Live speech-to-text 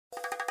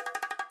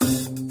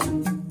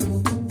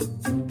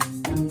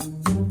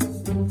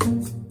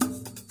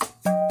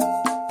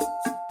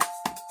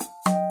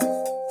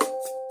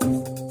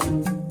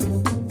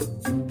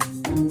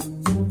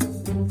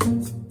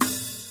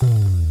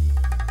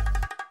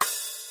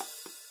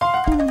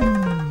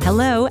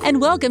Hello,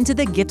 and welcome to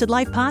the Gifted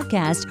Life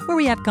Podcast, where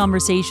we have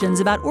conversations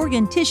about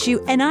organ,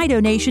 tissue, and eye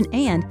donation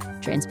and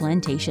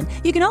transplantation.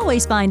 You can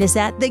always find us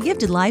at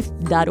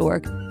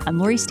thegiftedlife.org. I'm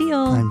Lori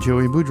Steele. I'm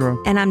Joey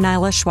Boudreaux. And I'm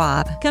Nyla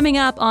Schwab. Coming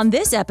up on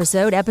this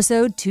episode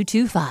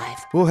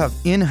 225. We'll have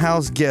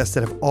in-house guests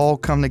that have all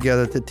come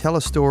together to tell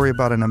a story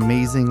about an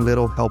amazing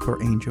little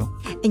helper angel.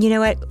 And you know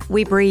what?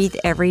 We breathe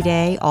every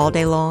day, all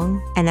day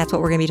long, and that's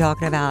what we're going to be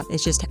talking about.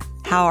 It's just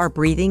how our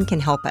breathing can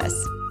help us.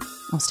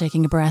 I was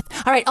taking a breath.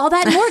 All right, all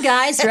that and more,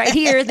 guys, right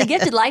here, The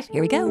Gifted Life.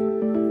 Here we go.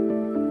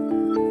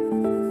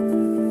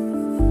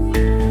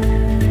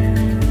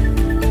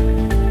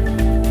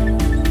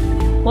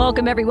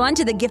 Welcome, everyone,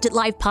 to the Gifted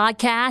Life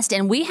Podcast.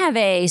 And we have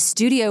a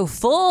studio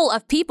full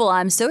of people.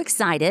 I'm so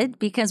excited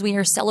because we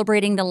are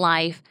celebrating the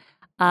life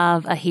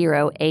of a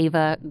hero,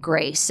 Ava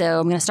Grace. So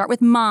I'm going to start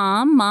with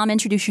Mom. Mom,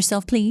 introduce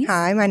yourself, please.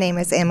 Hi, my name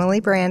is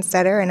Emily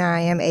Brandstetter, and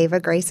I am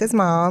Ava Grace's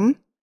mom.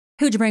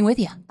 Who'd you bring with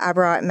you? I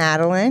brought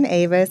Madeline,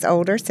 Ava's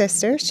older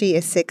sister. She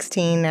is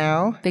 16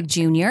 now. Big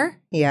Junior.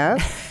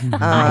 Yep.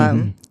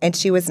 And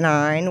she was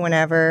 9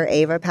 whenever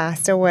Ava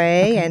passed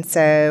away. Okay. And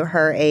so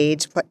her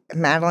age,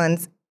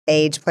 Madeline's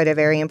age played a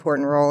very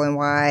important role in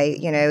why,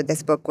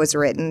 this book was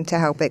written, to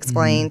help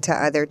explain to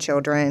other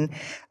children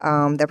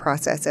the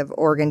process of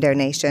organ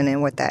donation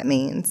and what that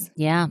means.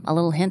 Yeah, a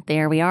little hint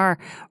there. We are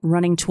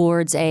running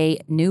towards a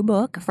new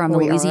book from the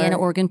Louisiana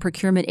Organ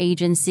Procurement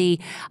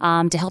Agency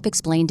to help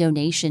explain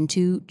donation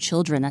to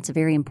children. That's a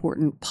very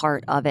important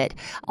part of it.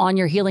 On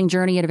your healing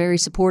journey at a very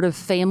supportive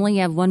family,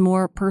 you have one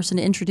more person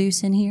to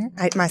introduce in here.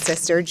 My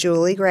sister,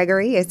 Julie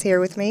Gregory, is here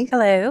with me.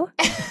 Hello.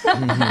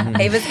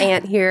 Ava's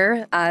aunt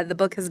here. The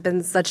book has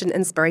been such an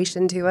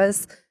inspiration to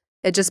us.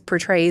 It just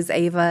portrays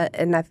Ava,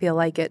 and I feel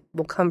like it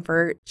will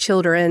comfort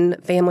children,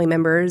 family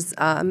members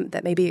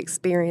that may be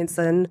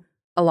experiencing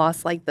a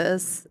loss like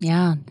this.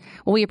 Yeah.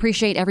 Well, we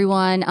appreciate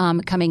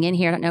everyone coming in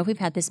here. I don't know if we've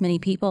had this many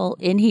people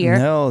in here.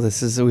 No,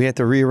 we had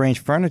to rearrange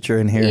furniture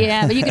in here.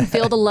 Yeah, but you can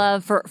feel the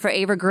love for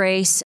Ava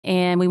Grace,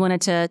 and we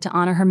wanted to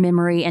honor her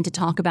memory and to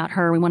talk about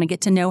her. We want to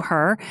get to know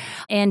her.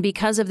 And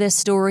because of this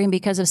story and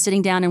because of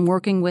sitting down and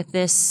working with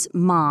this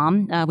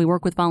mom, we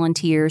work with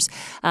volunteers,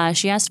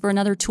 she asked for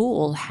another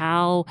tool.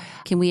 How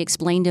can we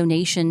explain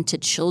donation to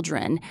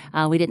children?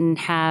 We didn't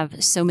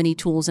have so many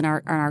tools in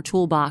our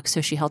toolbox,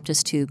 so she helped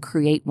us to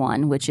create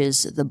one, which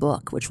is the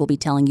book, which we'll be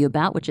telling you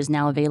about, which is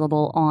now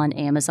available on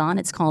Amazon.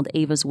 It's called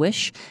Ava's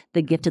Wish,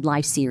 the Gifted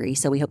Life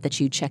series. So we hope that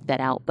you check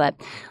that out.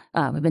 But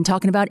we've been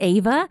talking about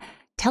Ava.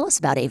 Tell us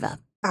about Ava.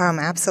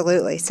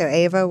 Absolutely. So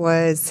Ava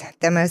was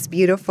the most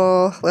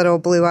beautiful little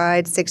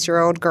blue-eyed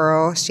 6-year-old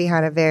girl. She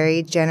had a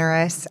very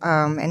generous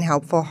and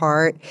helpful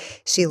heart.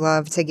 She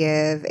loved to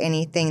give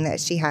anything that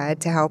she had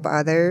to help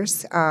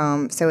others.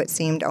 So it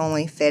seemed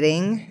only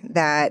fitting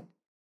that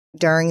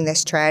during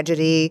this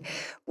tragedy,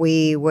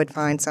 we would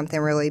find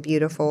something really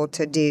beautiful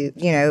to do,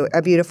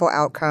 a beautiful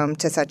outcome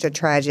to such a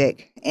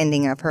tragic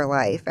ending of her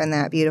life. And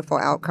that beautiful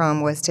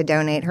outcome was to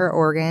donate her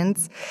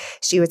organs.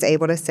 She was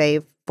able to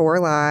save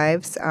 4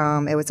 lives.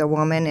 It was a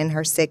woman in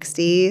her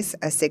 60s,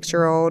 a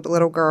 6-year-old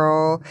little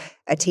girl,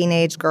 a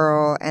teenage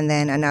girl, and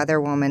then another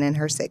woman in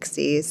her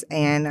 60s.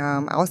 And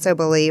I also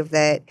believe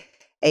that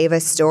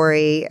Ava's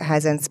story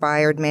has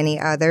inspired many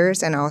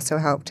others and also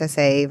helped to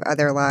save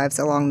other lives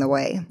along the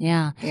way.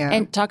 Yeah.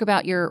 And talk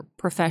about your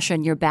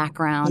profession, your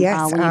background.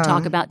 Yes, when you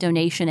talk about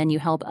donation and you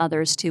help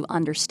others to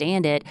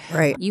understand it,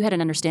 right. You had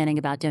an understanding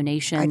about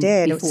donation. I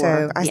did.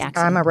 Before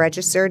I'm a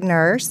registered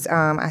nurse.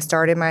 I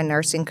started my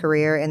nursing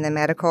career in the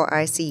medical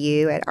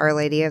ICU at Our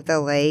Lady of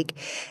the Lake,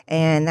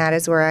 and that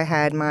is where I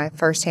had my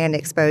firsthand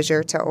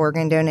exposure to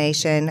organ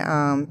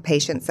donation.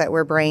 Patients that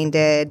were brain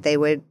dead, they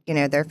would,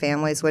 their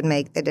families would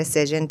make the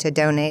decision to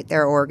donate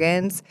their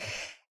organs.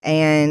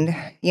 And,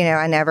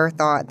 I never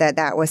thought that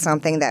that was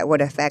something that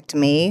would affect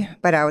me,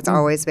 but I was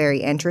always very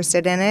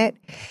interested in it.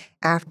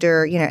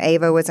 After,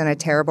 Ava was in a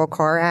terrible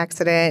car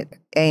accident,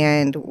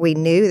 and we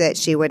knew that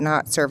she would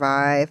not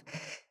survive.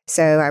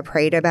 So I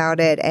prayed about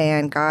it,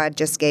 and God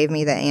just gave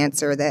me the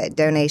answer that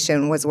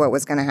donation was what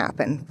was going to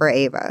happen for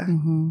Ava.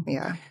 Mm-hmm.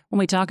 Yeah. When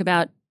we talk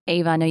about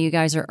Ava, I know you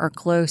guys are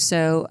close.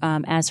 So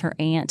as her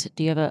aunt,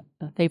 do you have a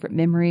favorite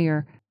memory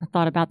or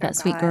thought about that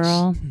sweet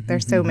girl?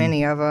 There's so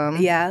many of them.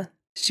 Yeah.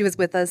 She was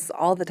with us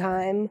all the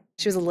time.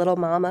 She was a little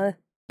mama,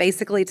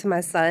 basically, to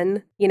my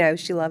son.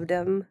 She loved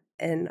him,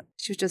 and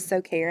she was just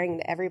so caring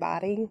to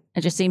everybody.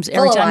 It just seems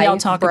every time y'all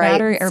talk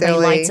about her, everybody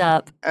lights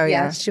up. Oh,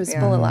 yeah. She was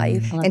full of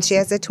life. And she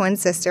has a twin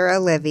sister,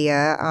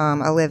 Olivia.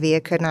 Olivia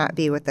could not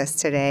be with us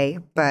today,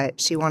 but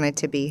she wanted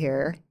to be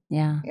here.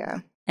 Yeah.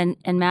 Yeah. And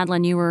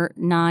Madeline, you were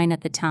 9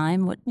 at the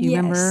time. What do you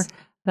remember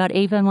about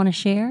Ava want to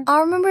share? I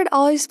remembered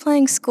always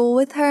playing school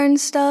with her and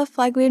stuff.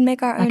 Like, we'd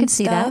make our I own could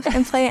see stuff that.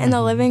 and play it in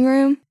the living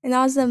room. And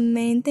that was the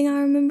main thing I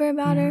remember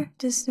about her,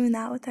 just doing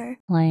that with her.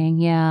 Playing,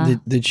 yeah.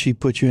 Did she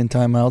put you in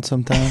timeout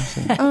sometimes?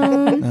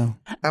 No.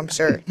 I'm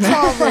sure.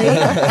 Probably.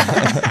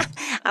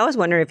 I was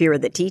wondering if you were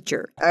the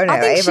teacher. Oh no, I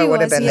think Ava she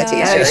would have was, been yeah. the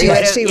teacher. Oh, she Yeah,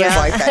 would've- she was yeah.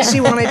 like that.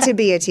 She wanted to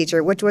be a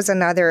teacher, which was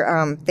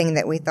another thing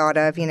that we thought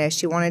of. You know,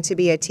 she wanted to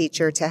be a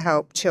teacher to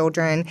help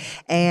children,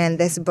 and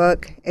this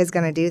book is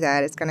going to do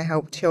that. It's going to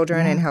help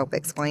children and help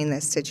explain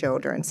this to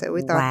children. So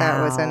we thought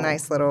that was a Wow.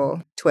 nice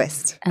little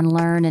twist. And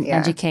learn and Yeah.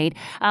 educate.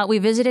 We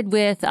visited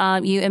with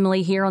you,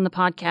 Emily, here on the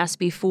podcast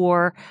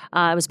before.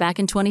 It was back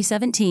in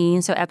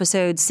 2017, so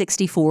episode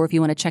 64, if you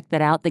want to check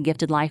that out,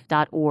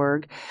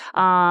 thegiftedlife.org.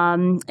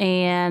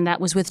 And that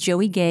was with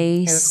Joey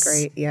Gase. It was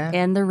great, yeah.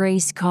 And the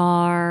race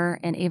car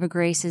and Ava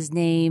Grace's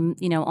name,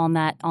 on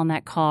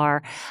that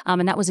car.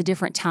 And that was a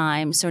different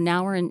time. So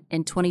now we're in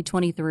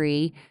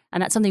 2023.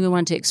 And that's something we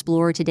wanted to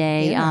explore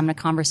today in a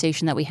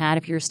conversation that we had.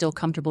 If you're still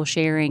comfortable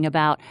sharing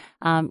about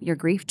your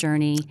grief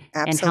journey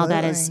and how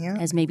that Absolutely, yeah.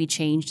 has maybe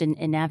changed and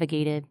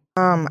navigated.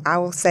 I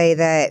will say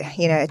that,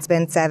 it's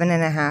been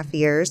 7.5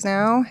 years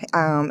now.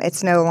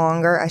 It's no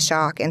longer a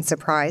shock and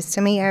surprise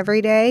to me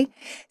every day.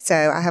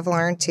 So I have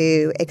learned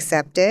to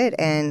accept it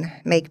and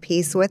make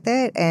peace with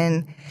it.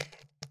 And,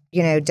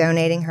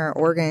 donating her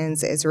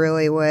organs is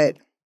really what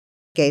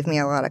gave me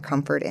a lot of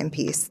comfort and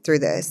peace through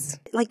this.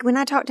 Like when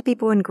I talk to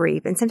people in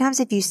grief, and sometimes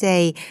if you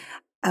say,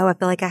 oh, I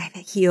feel like I've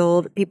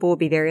healed, people will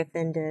be very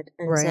offended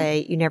and Right.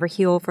 say, you never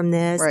heal from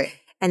this. Right.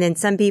 And then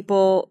some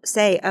people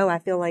say, oh, I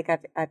feel like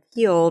I've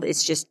healed.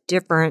 It's just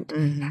different.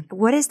 Mm-hmm.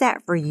 What is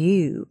that for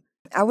you?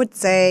 I would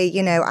say,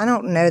 I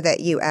don't know that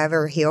you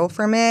ever heal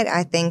from it.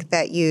 I think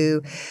that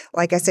you,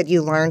 like I said,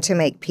 you learn to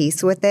make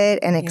peace with it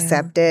and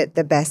accept it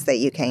the best that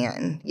you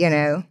can,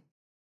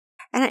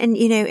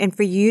 And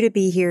for you to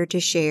be here to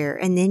share,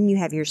 and then you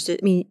have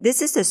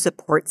this is a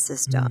support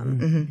system.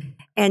 Mm-hmm.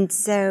 And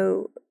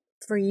so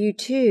for you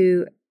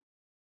too,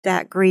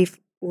 that grief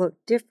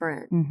looked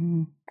different.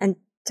 Mm-hmm. And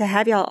to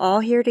have y'all all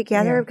here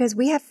together, Yeah. because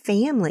we have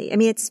family. I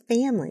mean, it's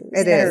family.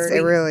 It is. It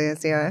really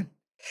is, yeah.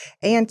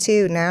 And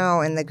too, now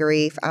in the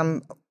grief,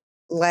 I'm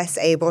less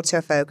able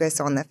to focus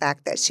on the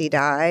fact that she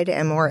died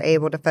and more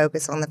able to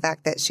focus on the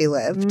fact that she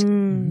lived.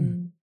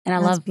 Mm. And I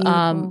That's love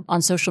beautiful.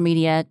 on social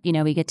media,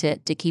 we get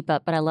to keep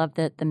up, but I love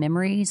the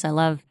memories. I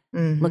love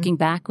Mhm. looking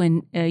back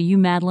when you,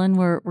 Madeline,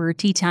 were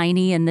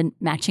tiny and then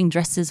matching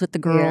dresses with the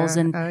girls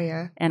Yeah. and Oh,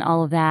 yeah. and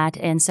all of that.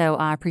 And so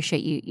I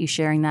appreciate you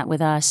sharing that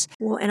with us.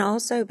 Well, and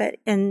also,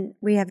 and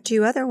we have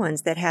two other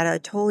ones that had a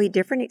totally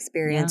different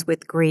experience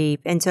with grief.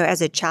 And so, as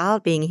a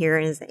child being here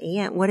and as an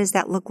aunt, what does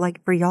that look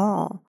like for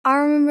y'all? I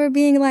remember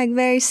being like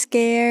very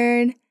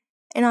scared,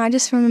 and I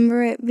just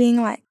remember it being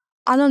like,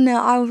 I don't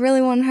know, I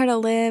really wanted her to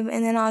live,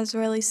 and then I was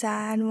really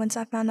sad once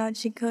I found out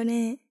she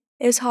couldn't.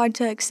 It was hard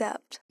to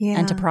accept. Yeah.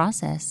 And to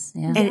process.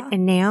 Yeah. Yeah.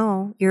 And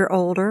now you're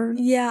older.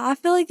 Yeah, I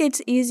feel like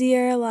it's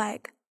easier,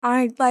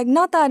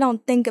 not that I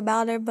don't think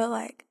about her,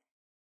 but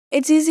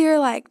it's easier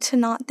to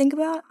not think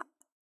about.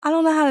 I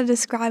don't know how to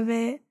describe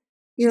it.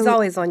 She's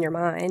always on your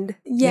mind.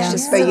 Yeah.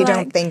 Just but you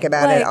don't think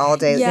about it all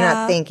day. You're yeah.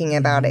 not thinking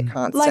about it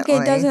constantly.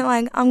 It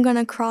doesn't I'm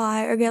gonna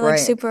cry or get Right.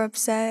 super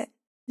upset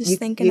just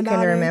thinking you about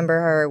can it. remember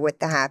her with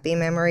the happy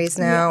memories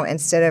now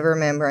instead of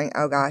remembering,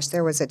 oh gosh,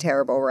 there was a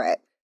terrible wreck.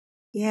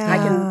 Yeah. I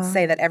can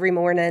say that every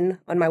morning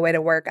on my way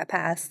to work, I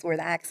pass where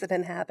the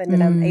accident happened,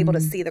 and I'm able to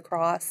see the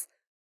cross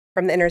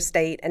from the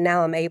interstate. And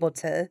now I'm able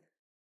to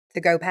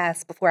go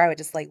past. Before I would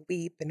just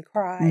weep and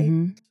cry.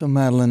 Mm-hmm. So,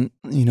 Madeline,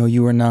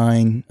 you were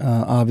 9.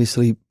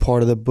 Obviously,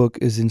 part of the book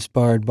is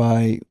inspired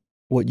by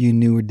what you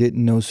knew or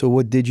didn't know. So,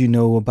 what did you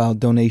know about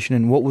donation,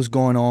 and what was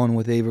going on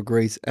with Ava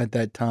Grace at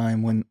that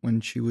time when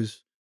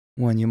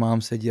your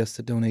mom said yes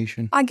to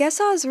donation? I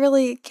guess I was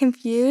really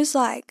confused.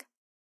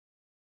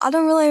 I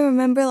don't really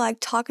remember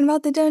talking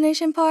about the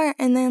donation part,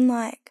 and then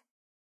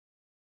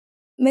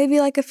maybe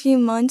a few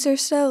months or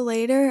so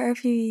later, or a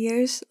few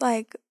years,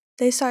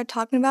 they started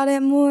talking about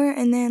it more,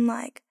 and then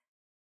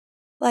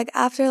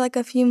after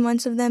a few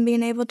months of them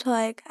being able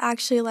to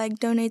actually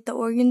donate the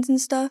organs and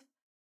stuff,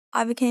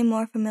 I became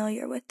more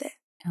familiar with it.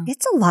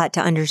 It's a lot to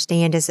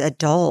understand as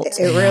adults.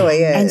 It really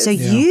is. And so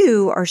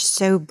you are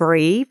so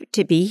brave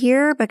to be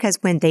here, because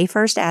when they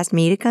first asked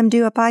me to come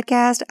do a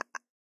podcast,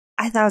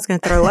 I thought I was going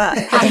to throw up.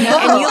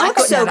 And you look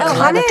so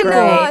I didn't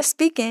know I was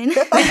speaking.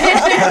 That's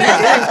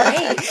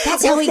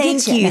how we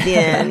thank get you. you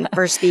then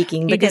for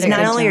speaking, You did because a not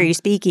good only are job. you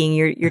speaking,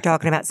 you're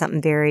talking about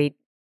something very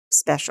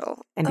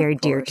special and Of very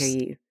dear to course.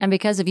 you. And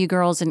because of you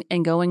girls and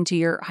going to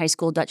your high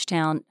school,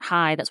 Dutchtown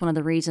High, that's one of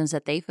the reasons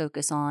that they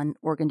focus on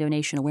organ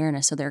donation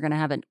awareness. So they're going to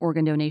have an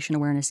organ donation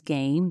awareness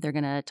game. They're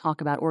going to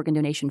talk about organ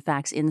donation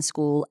facts in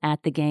school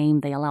at the game.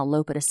 They allow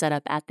LOPA to set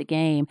up at the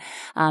game.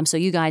 So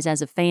you guys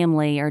as a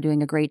family are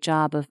doing a great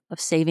job of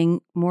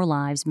saving more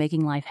lives,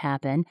 making life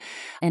happen,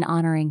 and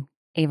honoring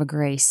Ava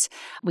Grace.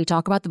 We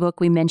talk about the book.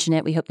 We mention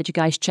it. We hope that you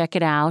guys check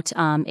it out,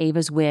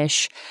 Ava's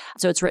Wish.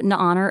 So it's written to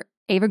honor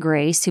Ava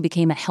Grace, who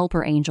became a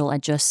helper angel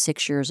at just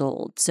 6 years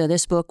old. So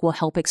this book will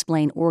help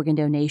explain organ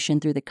donation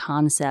through the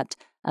concept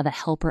of a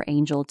helper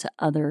angel to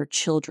other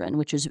children,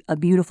 which is a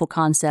beautiful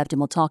concept, and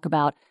we'll talk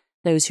about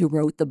those who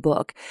wrote the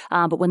book.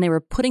 But when they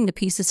were putting the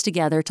pieces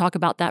together, talk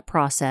about that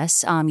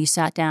process. You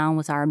sat down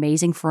with our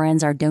amazing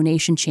friends, our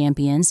donation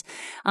champions,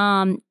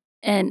 and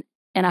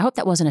I hope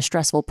that wasn't a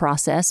stressful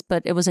process,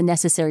 but it was a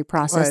necessary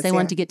process. They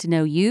wanted to get to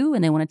know you,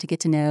 and they wanted to get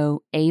to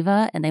know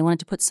Ava, and they wanted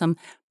to put some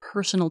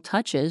personal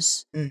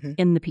touches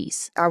in the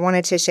piece. I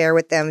wanted to share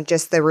with them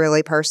just the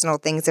really personal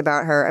things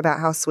about her, about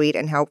how sweet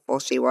and helpful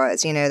she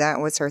was. You know, that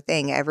was her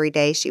thing. Every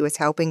day she was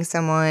helping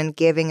someone,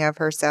 giving of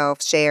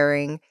herself,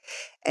 sharing.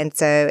 And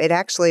so it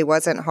actually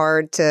wasn't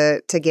hard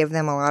to give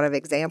them a lot of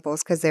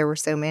examples because there were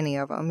so many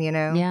of them, you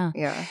know?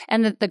 Yeah.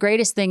 And the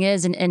greatest thing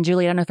is, and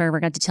Julie, I don't know if I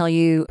ever got to tell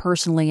you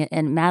personally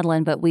and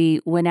Madeline, but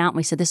we went out and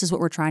we said, this is what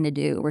we're trying to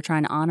do. We're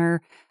trying to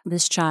honor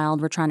this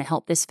child. We're trying to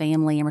help this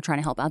family, and we're trying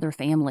to help other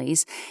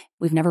families.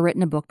 We've never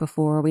written a book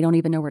before. We don't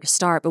even know where to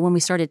start. But when we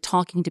started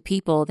talking to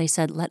people, they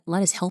said, let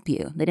us help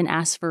you. They didn't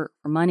ask for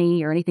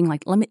money or anything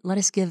like, let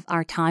us give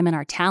our time and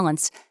our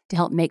talents to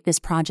help make this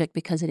project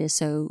because it is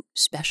so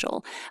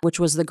special, which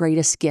was the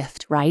greatest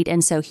gift, right?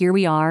 And so here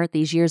we are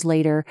these years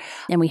later,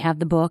 and we have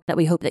the book that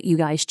we hope that you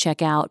guys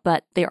check out.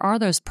 But there are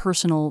those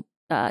personal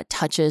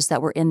touches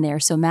that were in there.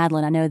 So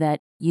Madeline, I know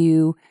that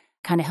you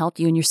kind of helped,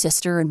 you and your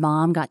sister and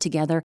mom got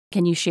together.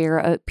 Can you share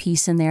a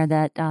piece in there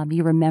that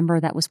you remember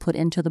that was put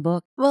into the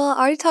book? Well, I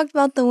already talked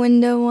about the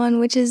window one,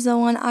 which is the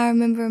one I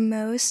remember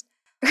most.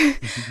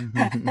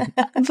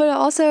 But I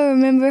also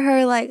remember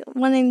her like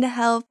wanting to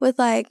help with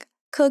like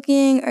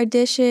cooking or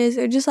dishes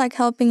or just like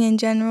helping in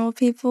general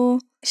people.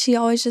 She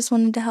always just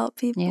wanted to help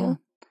people. Yeah.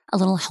 A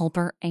little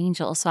helper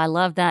angel. So I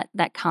love that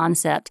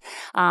concept.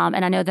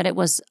 And I know that it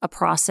was a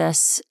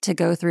process to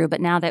go through,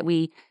 but now that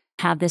we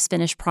have this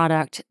finished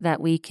product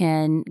that we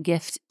can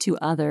gift to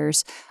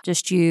others,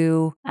 just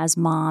you as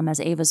mom, as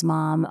Ava's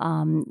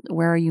mom,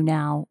 where are you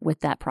now with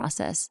that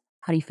process?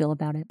 How do you feel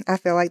about it? I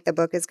feel like the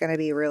book is going to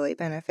be really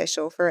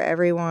beneficial for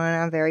everyone.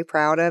 I'm very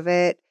proud of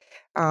it.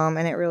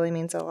 And it really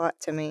means a lot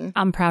to me.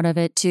 I'm proud of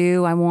it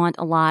too. I want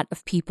a lot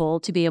of people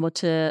to be able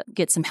to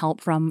get some help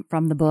from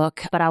the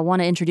book, but I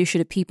want to introduce you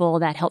to people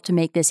that helped to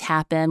make this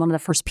happen. One of the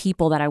first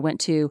people that I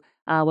went to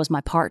was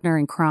my partner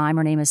in crime.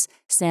 Her name is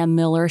Sam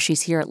Miller.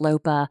 She's here at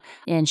LOPA,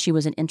 and she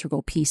was an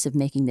integral piece of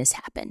making this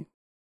happen.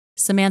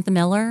 Samantha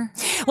Miller.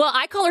 Well,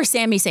 I call her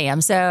Sammy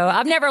Sam, so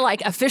I've never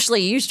like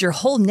officially used your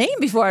whole name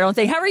before, I don't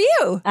think. How are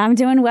you? I'm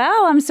doing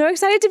well. I'm so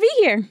excited to be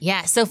here.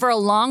 Yeah, so for a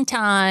long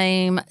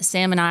time,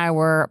 Sam and I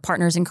were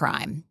partners in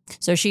crime.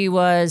 So she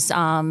was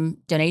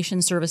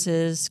donation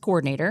services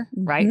coordinator,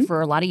 right, for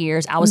a lot of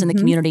years. I was in the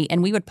community,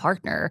 and we would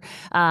partner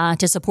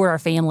to support our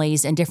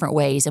families in different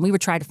ways, and we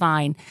would try to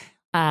find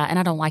and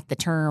I don't like the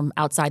term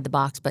outside the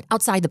box, but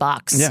outside the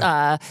box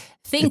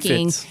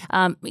thinking,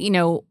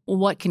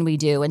 what can we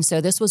do? And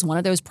so this was one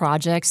of those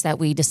projects that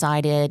we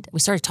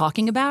started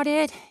talking about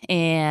it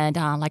and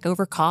like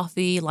over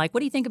coffee, like, what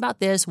do you think about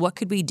this? What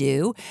could we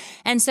do?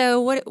 And so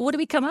what did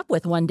we come up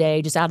with one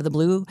day just out of the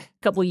blue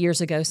a couple of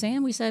years ago,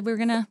 Sam? We said we were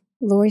going to.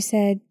 Lori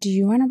said, do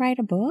you want to write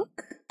a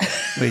book?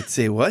 Wait,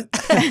 say what?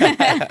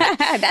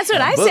 That's what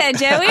I said,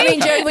 Joey. I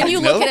mean, Joey, when you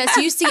look at us,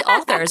 you see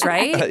authors,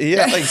 right?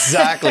 Yeah,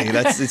 exactly.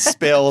 It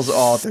spells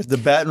authors, the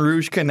Baton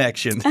Rouge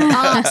connection.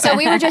 So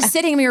we were just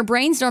sitting and we were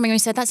brainstorming and we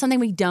said, that's something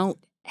we don't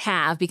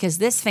have because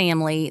this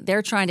family,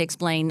 they're trying to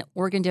explain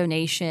organ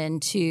donation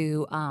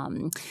to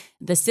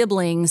the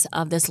siblings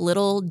of this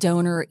little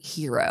donor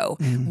hero.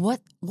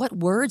 What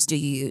words do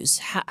you use?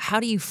 How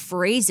do you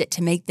phrase it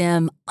to make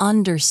them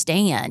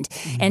understand?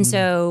 And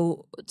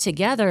so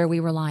together we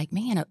were like,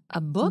 man,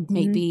 a book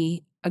may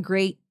be a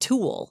great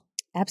tool.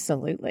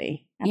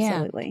 Absolutely.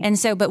 Yeah. And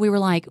so, but we were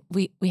like,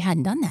 we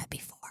hadn't done that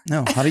before.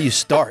 No, how do you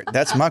start?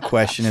 That's my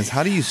question is,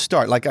 how do you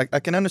start? Like, I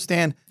can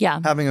understand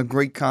having a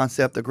great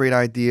concept, a great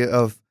idea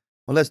of,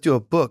 well, let's do a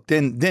book.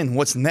 Then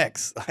what's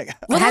next?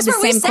 Well, that's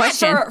where we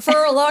sat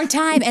for a long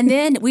time. And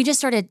then we just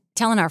started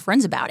telling our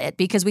friends about it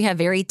because we have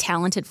very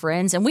talented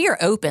friends and we are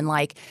open.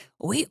 Like,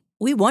 we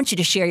want you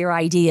to share your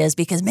ideas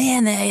because,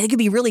 man, it could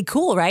be really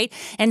cool, right?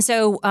 And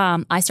so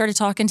I started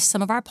talking to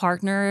some of our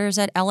partners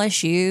at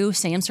LSU.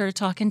 Sam started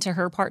talking to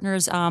her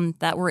partners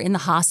that were in the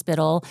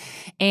hospital.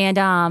 And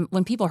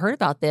when people heard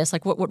about this,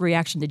 like, what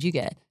reaction did you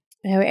get?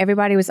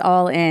 Everybody was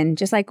all in,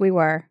 just like we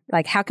were.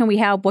 Like, how can we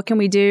help? What can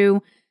we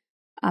do?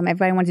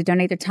 Everybody wanted to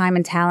donate their time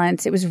and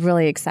talents. It was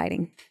really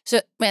exciting. So,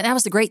 man, that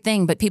was the great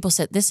thing. But people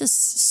said, this is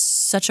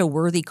such a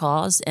worthy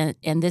cause.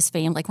 And this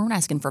family, like, we're not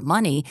asking for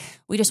money.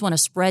 We just want to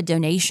spread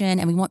donation.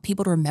 And we want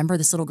people to remember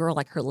this little girl,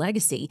 like her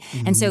legacy.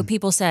 And so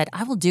people said,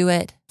 I will do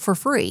it for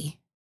free.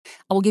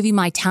 I will give you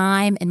my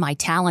time and my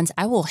talents.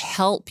 I will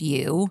help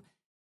you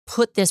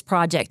put this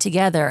project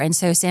together. And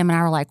so Sam and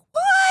I were like,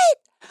 what?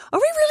 Are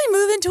we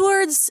really moving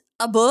towards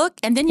a book?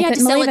 And then you had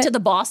to sell it to the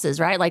bosses,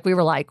 right? Like, we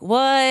were like,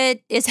 what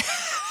is...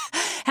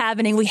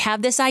 happening. We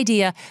have this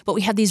idea, but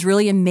we have these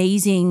really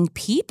amazing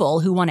people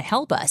who want to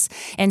help us.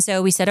 And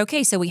so we said,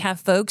 okay, so we have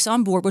folks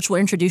on board, which we'll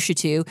introduce you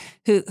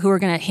to, who are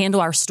going to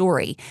handle our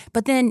story.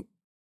 But then,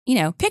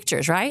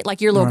 pictures, right?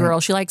 Like your little girl,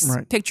 she likes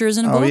pictures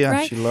in a book,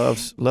 right? She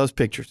loves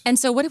pictures. And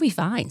so what did we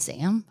find,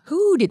 Sam?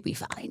 Who did we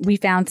find? We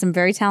found some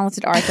very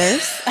talented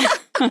authors.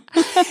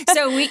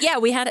 So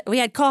we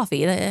had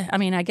coffee.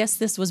 I guess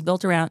this was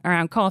built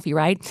around coffee,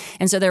 right?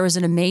 And so there was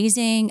an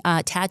amazing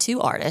tattoo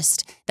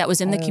artist that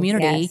was in the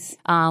community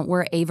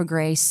where Ava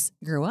Grace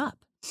grew up.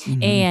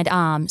 Mm-hmm.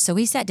 And so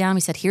we sat down,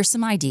 we said, here's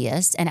some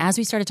ideas. And as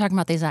we started talking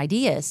about these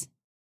ideas,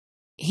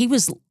 he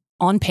was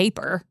on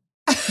paper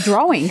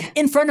drawing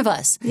in front of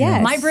us.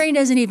 Yes. My brain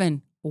doesn't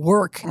even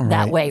work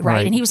that way,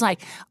 right? And he was like,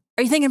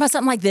 are you thinking about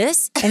something like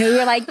this? And we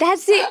were like,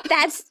 that's it.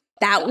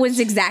 That was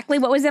exactly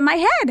what was in my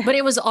head. But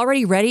it was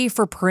already ready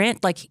for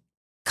print, like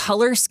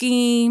color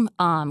scheme,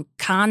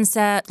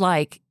 concept.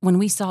 Like when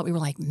we saw it, we were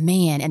like,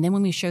 man. And then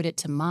when we showed it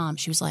to Mom,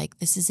 she was like,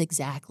 this is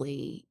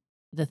exactly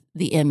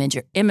the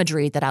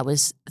imagery that I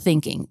was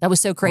thinking. That was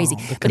so crazy.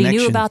 But he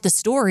knew about the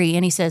story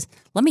and he says,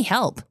 let me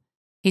help.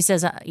 He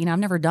says, I've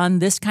never done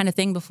this kind of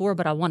thing before,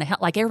 but I want to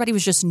help. Like everybody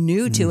was just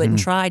new to it and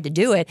tried to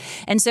do it.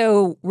 And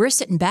so we're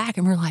sitting back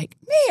and we're like,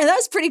 man,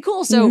 that's pretty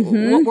cool. So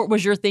what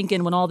was your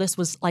thinking when all this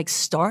was like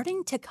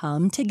starting to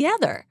come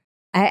together?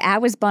 I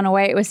was blown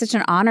away. It was such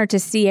an honor to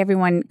see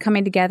everyone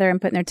coming together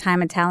and putting their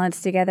time and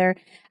talents together.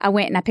 I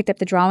went and I picked up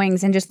the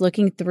drawings and just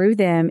looking through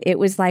them, it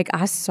was like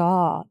I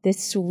saw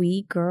this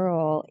sweet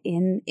girl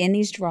in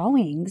these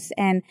drawings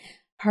and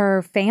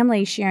her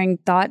family sharing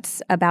thoughts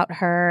about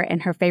her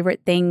and her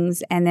favorite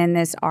things, and then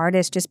this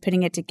artist just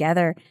putting it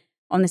together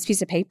on this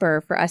piece of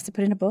paper for us to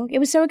put in a book. It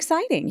was so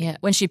exciting. Yeah.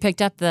 When she picked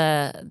up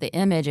the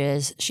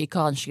images, she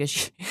called and she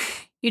goes,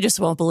 you just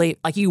won't believe,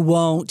 like you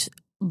won't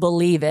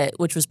believe it,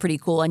 which was pretty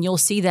cool. And you'll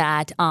see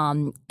that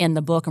in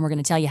the book, and we're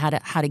going to tell you how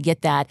to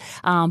get that.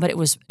 But it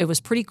was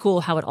pretty cool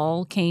how it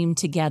all came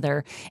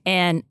together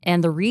and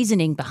the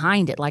reasoning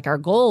behind it. Like our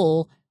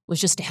goal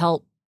was just to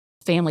help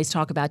families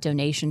talk about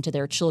donation to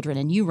their children,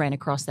 and you ran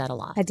across that a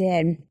lot. I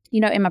did.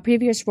 In my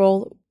previous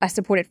role, I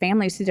supported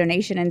families through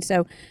donation, and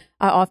so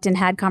I often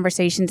had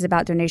conversations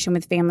about donation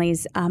with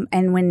families.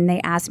 And when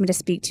they asked me to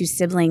speak to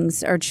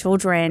siblings or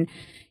children,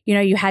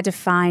 you had to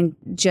find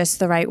just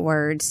the right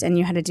words, and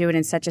you had to do it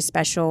in such a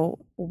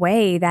special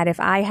way that if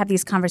I have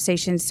these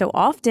conversations so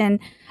often,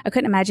 I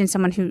couldn't imagine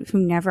someone who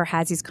never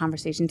has these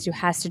conversations, who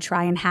has to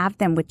try and have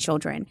them with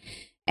children.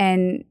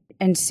 And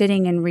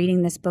sitting and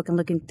reading this book and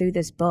looking through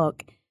this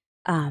book,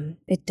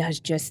 it does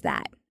just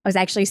that. I was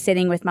actually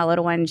sitting with my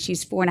little one.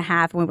 She's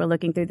 4.5 when we were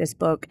looking through this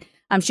book.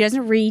 She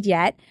doesn't read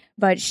yet,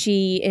 but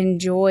she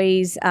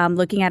enjoys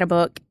looking at a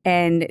book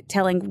and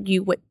telling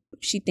you what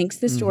she thinks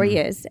the story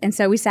is. And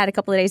so we sat a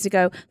couple of days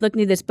ago looking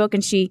through this book,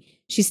 and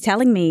she's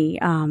telling me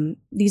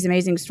these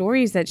amazing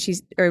stories that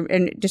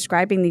and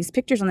describing these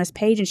pictures on this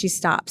page, and she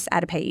stops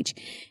at a page.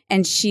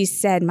 And she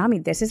said, Mommy,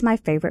 this is my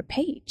favorite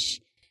page.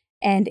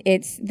 And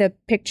it's the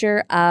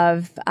picture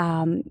of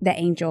the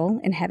angel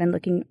in heaven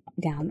looking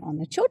down on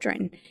the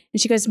children.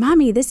 And she goes,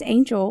 Mommy, this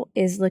angel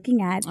is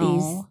looking at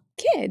these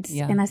kids.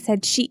 Yeah. And I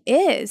said, she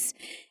is.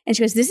 And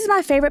she goes, this is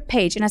my favorite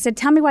page. And I said,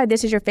 tell me why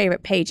this is your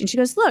favorite page. And she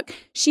goes, look,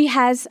 she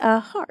has a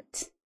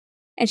heart.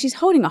 And she's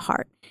holding a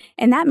heart.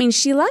 And that means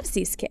she loves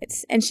these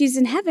kids. And she's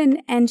in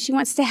heaven and she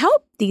wants to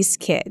help these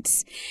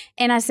kids.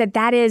 And I said,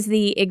 that is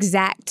the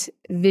exact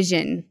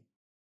vision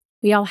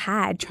we all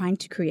had trying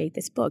to create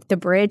this book. The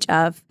bridge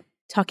of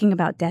talking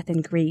about death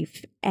and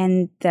grief,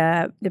 and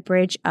the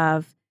bridge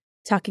of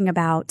talking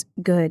about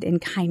good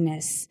and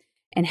kindness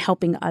and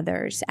helping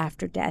others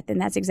after death. And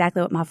that's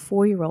exactly what my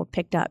 4-year-old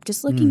picked up,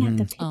 just looking at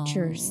the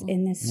pictures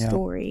in this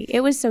story.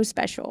 It was so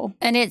special.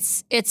 And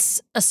it's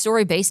a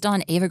story based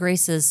on Ava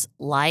Grace's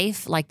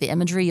life, like the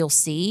imagery you'll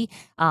see,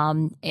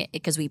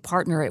 because we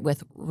partner it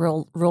with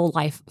real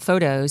life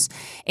photos.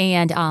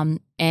 And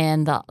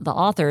the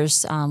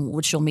authors,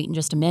 which you'll meet in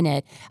just a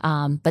minute,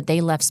 but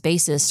they left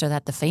spaces so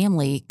that the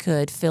family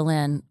could fill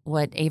in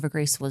what Ava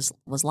Grace was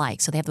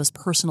like. So they have those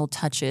personal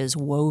touches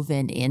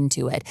woven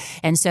into it.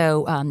 And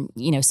so,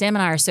 Sam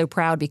and I are so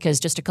proud because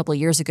just a couple of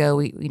years ago,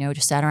 we,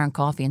 just sat around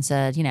coffee and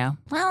said,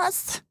 well,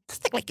 let's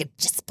think we could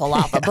just pull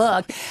off a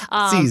book.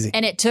 It's easy.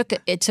 And it took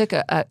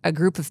a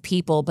group of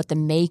people, but the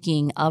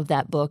making of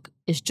that book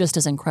is just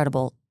as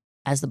incredible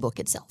as the book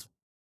itself.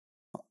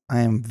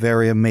 I am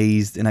very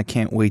amazed, and I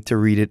can't wait to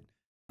read it.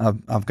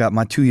 I've got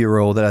my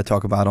 2-year-old that I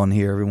talk about on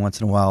here every once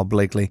in a while,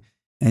 Blakely,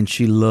 and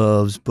she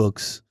loves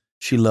books.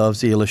 She loves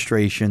the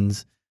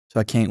illustrations, so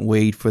I can't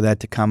wait for that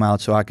to come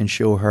out so I can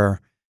show her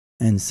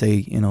and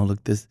say, look,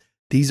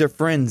 these are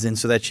friends, and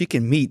so that she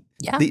can meet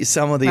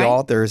some of the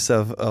authors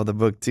of the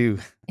book too.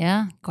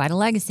 Yeah, quite a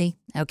legacy.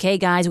 Okay,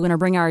 guys, we're going to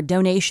bring our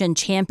donation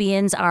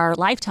champions, our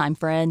lifetime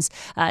friends,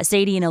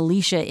 Sadie and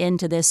Alicia,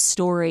 into this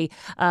story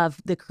of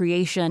the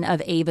creation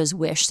of Ava's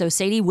Wish. So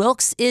Sadie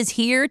Wilkes is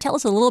here. Tell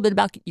us a little bit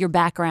about your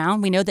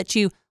background. We know that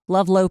you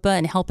love LOPA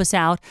and help us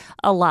out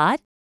a lot.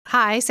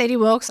 Hi, Sadie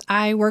Wilkes.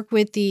 I work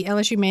with the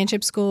LSU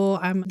Manship School.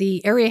 I'm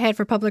the area head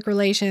for public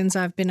relations.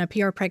 I've been a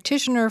PR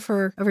practitioner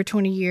for over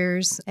 20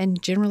 years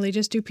and generally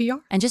just do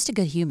PR. And just a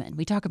good human.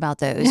 We talk about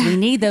those. We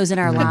need those in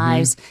our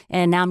lives.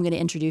 And now I'm going to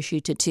introduce you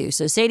to two.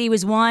 So Sadie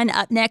was one.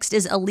 Up next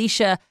is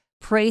Alicia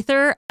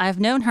Prather. I've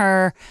known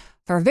her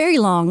for a very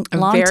long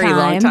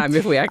time.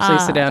 If we actually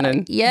sit down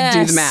and do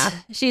the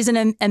math. She's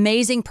an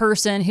amazing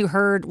person who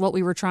heard what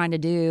we were trying to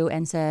do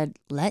and said,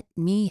 let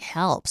me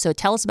help. So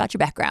tell us about your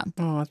background.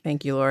 Oh,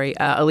 thank you, Lori.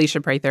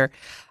 Alicia Prather.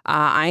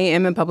 I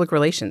am in public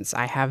relations.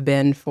 I have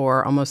been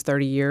for almost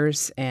 30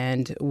 years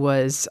and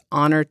was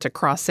honored to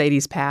cross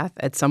Sadie's path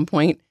at some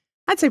point.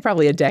 I'd say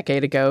probably a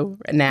decade ago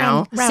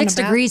now. 6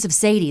 degrees of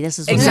Sadie. This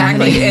is what's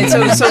exactly.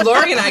 happening. And so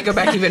Lori and I go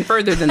back even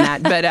further than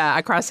that. But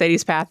I crossed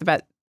Sadie's path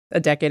about a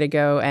decade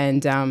ago.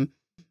 And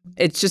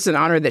it's just an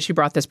honor that she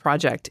brought this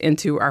project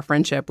into our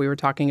friendship. We were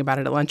talking about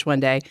it at lunch one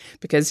day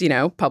because,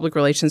 public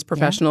relations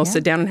professionals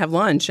sit down and have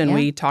lunch and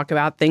we talk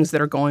about things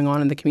that are going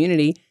on in the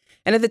community.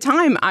 And at the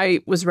time,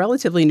 I was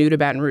relatively new to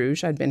Baton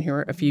Rouge. I'd been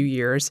here a few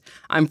years.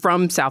 I'm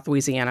from South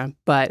Louisiana,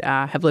 but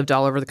have lived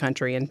all over the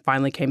country and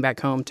finally came back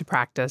home to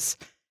practice.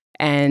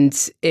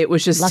 And it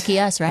was just... Lucky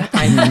us, right?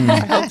 I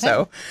hope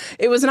so.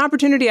 It was an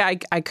opportunity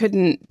I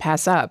couldn't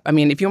pass up. I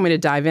mean, if you want me to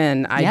dive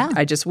in,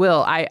 I just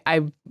will.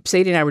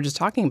 Sadie and I were just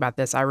talking about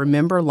this. I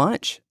remember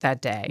lunch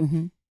that day.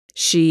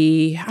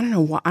 Mm-hmm. I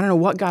don't know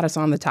what got us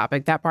on the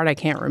topic. That part I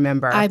can't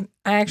remember. I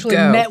actually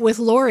met with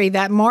Lori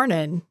that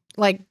morning.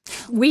 Like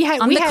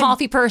I'm the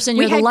coffee person,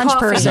 you're the lunch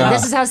person.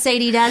 This is how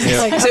Sadie does it.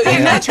 Like, so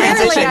in that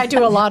transition, I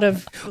do a lot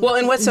of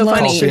and what's so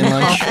funny,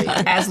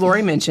 as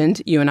Lori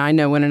mentioned, you and I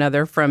know one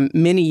another from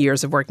many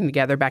years of working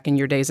together back in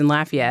your days in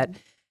Lafayette.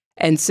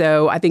 And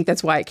so I think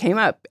that's why it came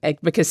up,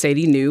 because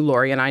Sadie knew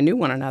Lori and I knew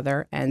one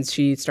another. And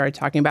she started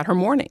talking about her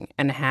morning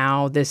and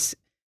how this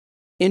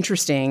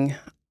interesting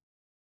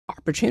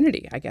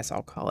opportunity, I guess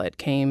I'll call it,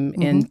 came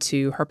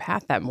into her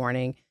path that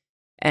morning.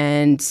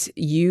 And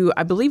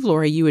I believe,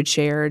 Lori, you had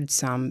shared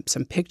some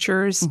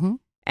pictures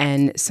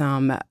and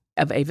some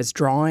of Ava's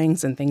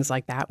drawings and things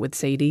like that with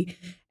Sadie.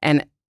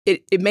 And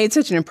it made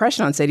such an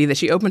impression on Sadie that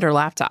she opened her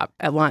laptop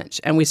at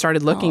lunch and we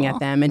started looking at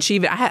them. And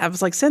I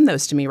was like, send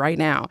those to me right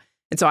now.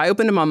 And so I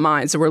opened them on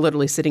mine. So we're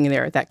literally sitting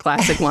there at that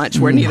classic lunch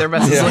where neither of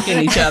us is looking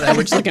at each other.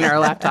 We're just looking at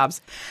our laptops.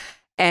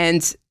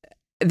 And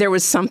there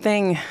was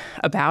something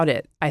about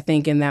it, I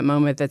think, in that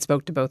moment that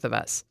spoke to both of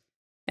us.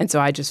 And so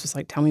I just was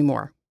like, tell me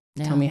more.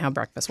 Yeah. Tell me how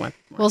breakfast went.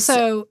 Well,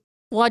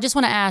 I just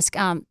want to ask,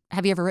 have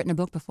you ever written a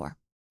book before?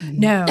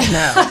 No.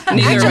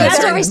 Neither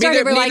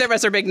of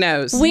us are big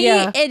no's.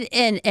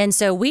 And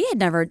so we had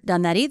never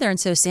done that either. And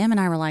so Sam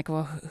and I were like,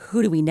 well,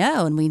 who do we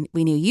know? And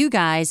we knew you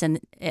guys,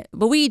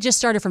 but we just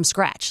started from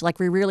scratch. Like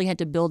we really had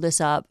to build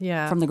this up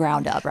from the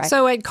ground up, right?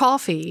 So at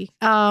coffee,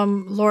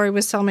 Lori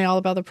was telling me all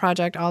about the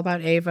project, all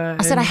about Ava.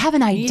 I said, I have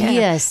an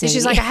idea. And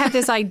she's like, I have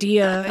this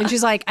idea. And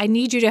she's like, I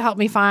need you to help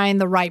me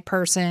find the right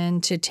person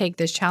to take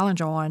this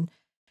challenge on.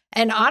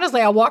 And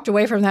honestly, I walked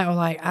away from that with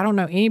like, I don't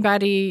know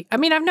anybody. I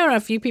mean, I've known a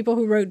few people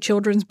who wrote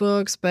children's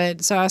books,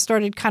 but so I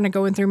started kind of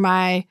going through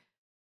my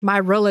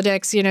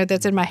Rolodex,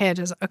 that's in my head.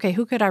 Is okay,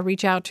 who could I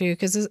reach out to?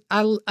 Because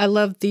I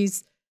love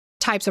these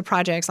types of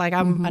projects. Like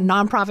I'm a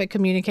nonprofit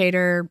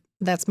communicator.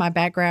 That's my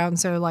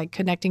background. So like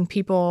connecting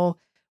people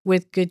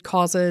with good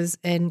causes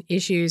and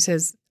issues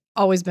has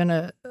always been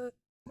a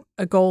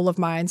goal of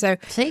mine. So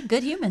see,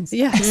 good humans.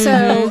 Yeah.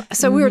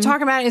 So we were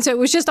talking about it, and so it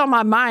was just on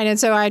my mind. And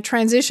so I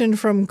transitioned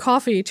from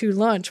coffee to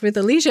lunch with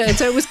Alicia. And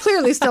so it was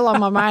clearly still on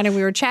my mind, and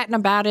we were chatting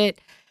about it.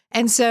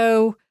 And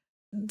so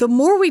the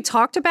more we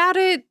talked about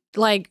it,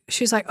 like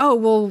she's like, oh,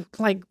 well,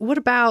 like what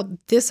about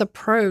this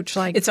approach?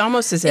 Like it's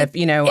almost as if,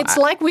 it's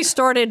like we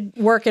started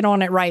working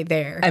on it right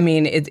there. I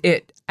mean,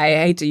 I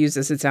hate to use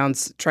this, it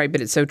sounds trite,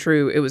 but it's so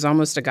true. It was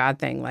almost a God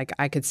thing. Like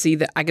I could see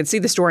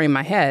the story in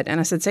my head, and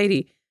I said,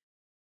 Sadie,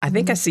 I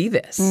think I see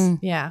this.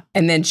 Yeah.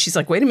 And then she's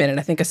like, wait a minute,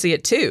 I think I see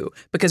it too.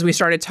 Because we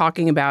started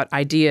talking about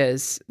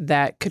ideas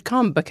that could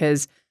come,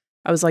 because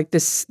I was like,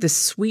 this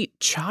sweet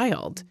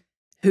child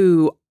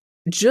who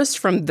just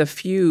from the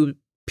few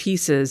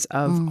pieces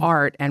of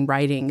art and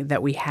writing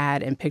that we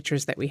had and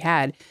pictures that we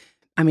had,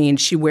 I mean,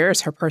 she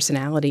wears her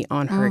personality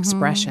on her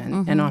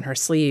expression and on her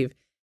sleeve.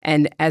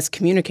 And as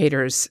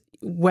communicators,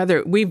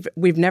 whether we've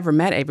never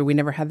met Ava, we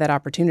never had that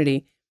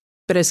opportunity.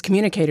 But as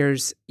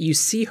communicators, you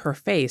see her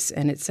face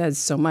and it says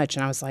so much.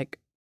 And I was like,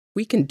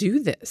 we can do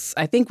this.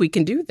 I think we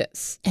can do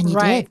this. And you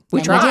did.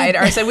 We tried. Or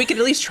I said we could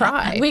at least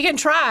try. We can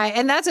try.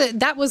 And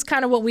that was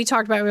kind of what we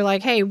talked about. We were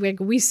like, hey,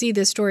 we see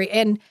this story.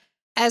 And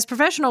as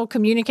professional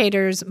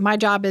communicators, my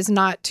job is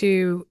not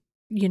to,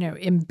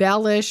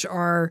 embellish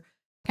or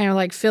kind of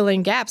like fill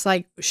in gaps.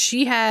 Like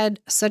she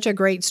had such a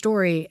great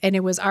story, and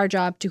it was our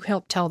job to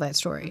help tell that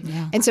story.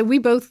 Yeah. And so we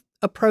both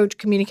approach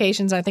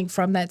communications, I think,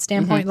 from that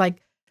standpoint,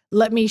 like,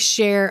 let me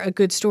share a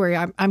good story.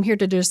 I'm here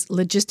to just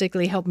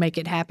logistically help make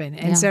it happen.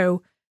 And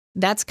so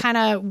that's kind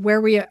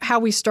of how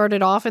we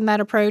started off in that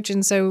approach.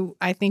 And so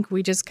I think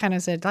we just kind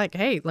of said like,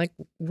 hey, like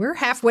we're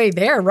halfway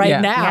there now.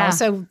 Yeah.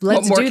 So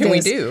let's what more do can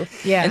this. we do?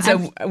 Yeah. And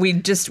so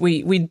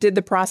we did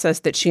the process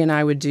that she and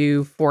I would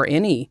do for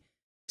any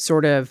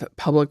sort of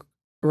public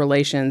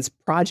relations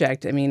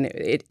project. I mean,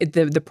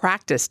 the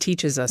practice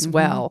teaches us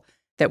well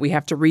that we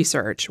have to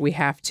research, we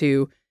have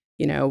to,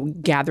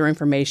 gather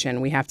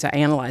information, we have to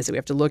analyze it, we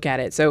have to look at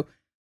it. So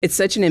it's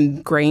such an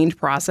ingrained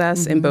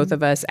process in both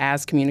of us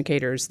as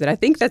communicators that I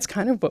think that's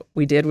kind of what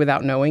we did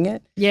without knowing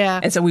it. Yeah.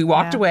 And so we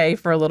walked away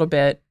for a little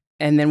bit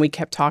and then we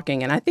kept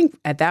talking. And I think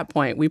at that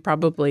point, we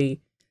probably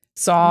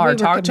saw or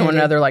talked to one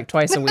another like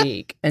twice a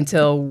week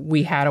until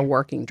we had a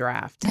working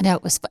draft. I know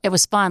it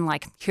was fun.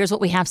 Like, here's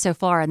what we have so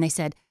far. And they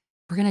said,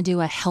 we're going to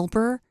do a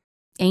helper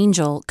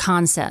angel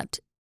concept.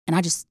 And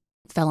I just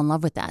fell in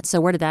love with that. So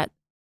where did that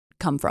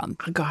come from?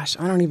 Oh, gosh,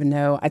 I don't even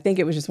know. I think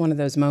it was just one of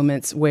those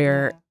moments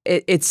where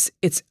it's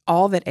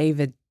all that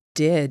Ava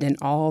did and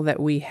all that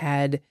we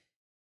had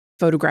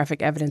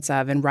photographic evidence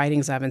of and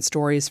writings of and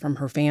stories from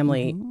her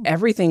family.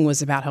 Everything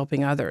was about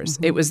helping others.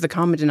 It was the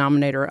common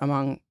denominator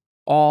among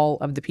all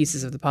of the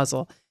pieces of the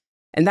puzzle.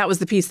 And that was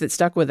the piece that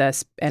stuck with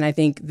us. And I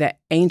think that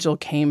Angel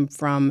came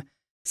from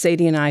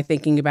Sadie and I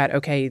thinking about,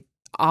 okay,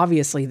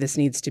 obviously this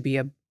needs to be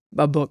a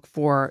book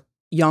for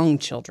young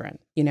children,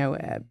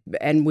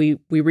 and we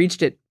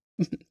reached it.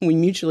 We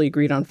mutually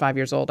agreed on 5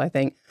 years old, I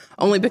think,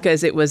 only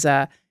because it was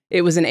an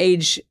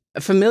age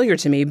familiar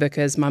to me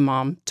because my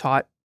mom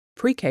taught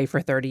pre-K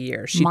for 30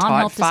 years. She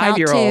taught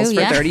 5-year-olds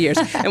for 30 years.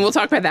 And we'll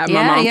talk about that.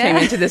 My mom came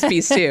into this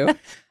piece too.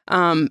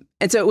 And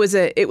so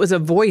it was a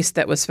voice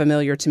that was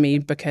familiar to me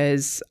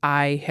because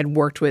I had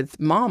worked with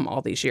Mom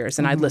all these years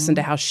and I'd listened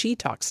to how she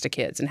talks to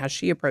kids and how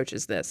she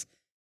approaches this.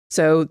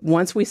 So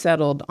once we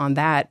settled on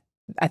that,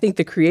 I think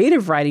the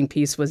creative writing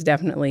piece was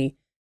definitely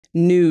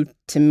new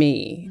to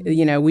me.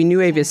 We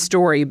knew Ava's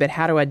story, but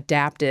how to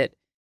adapt it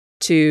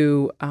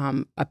to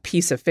a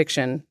piece of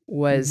fiction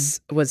was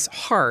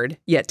hard,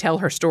 yet tell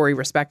her story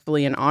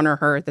respectfully and honor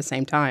her at the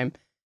same time.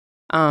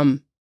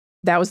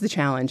 That was the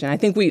challenge. And I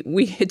think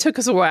it took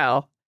us a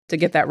while to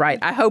get that right.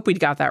 I hope we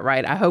got that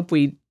right. I hope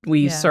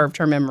we served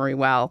her memory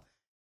well.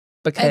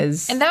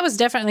 Because and that was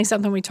definitely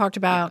something we talked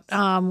about.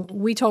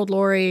 We told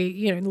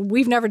Lori,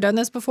 we've never done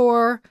this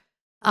before.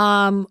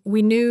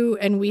 We knew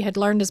and we had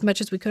learned as much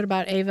as we could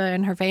about Ava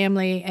and her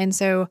family. And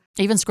so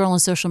even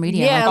scrolling social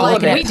media. Yeah,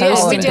 like we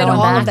did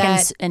all of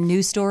that. And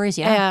news stories.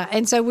 Yeah. Yeah.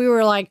 And so we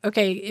were like,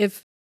 okay,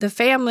 if the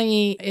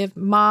family, if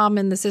Mom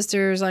and the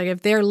sisters, like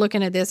if they're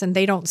looking at this and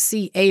they don't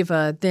see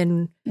Ava,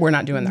 then we're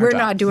not doing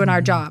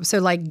our job. So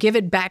like give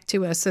it back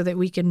to us so that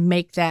we can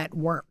make that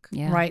work.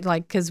 Yeah. Right.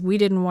 Like, because we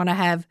didn't want to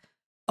have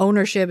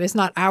ownership. It's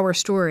not our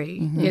story.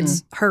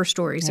 It's her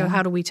story. So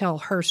how do we tell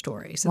her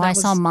story? So I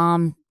saw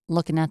Mom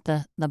looking at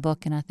the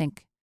book, and I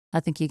think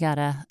you got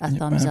a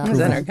thumbs up. Is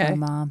that okay?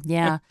 Mom?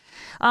 Yeah.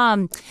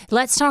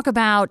 Let's talk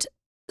about.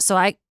 So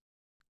I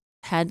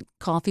had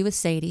coffee with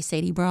Sadie.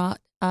 Sadie brought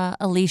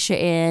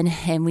Alicia in,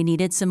 and we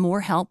needed some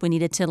more help. We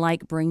needed to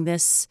bring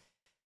this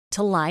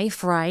to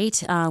life,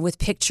 right? With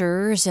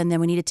pictures, and then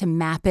we needed to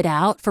map it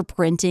out for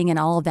printing and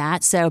all of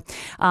that. So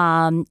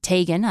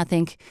Tegan, I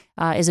think,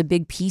 is a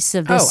big piece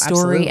of this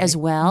story as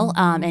well.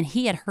 And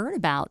he had heard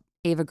about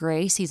Ava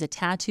Grace. He's a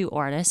tattoo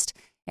artist,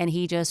 and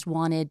he just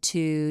wanted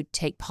to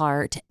take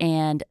part.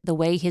 And the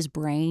way his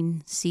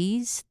brain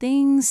sees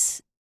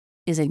things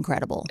is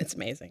incredible. It's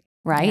amazing.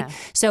 Right? Yeah.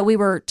 So we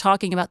were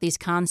talking about these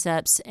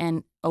concepts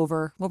and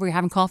over, what were we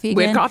having, coffee again?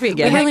 We had coffee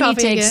again. We really need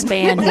to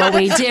expand what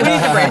we do.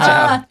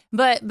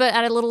 But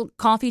at a little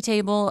coffee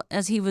table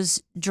as he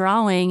was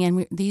drawing,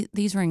 and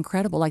these were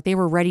incredible. Like they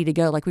were ready to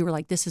go. Like we were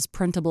like, this is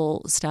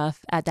printable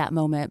stuff at that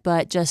moment.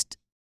 But just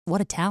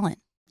what a talent.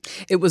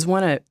 It was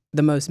one of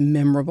the most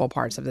memorable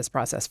parts of this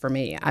process for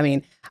me. I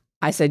mean,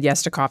 I said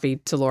yes to coffee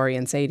to Lori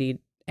and Sadie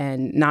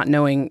and not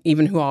knowing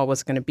even who all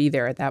was going to be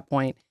there at that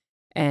point.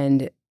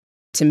 And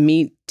to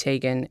meet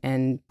Tegan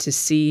and to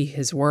see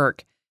his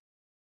work,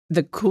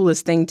 the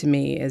coolest thing to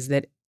me is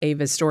that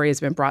Ava's story has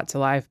been brought to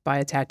life by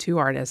a tattoo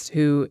artist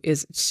who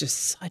is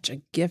just such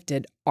a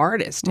gifted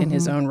artist in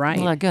his own right.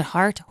 Well, a good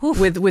heart.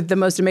 With the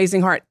most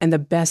amazing heart. And the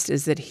best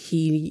is that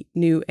he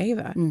knew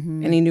Ava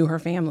and he knew her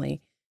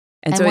family.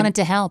 And so wanted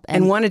to help.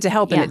 And wanted to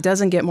help. And it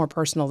doesn't get more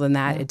personal than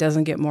that. Yeah. It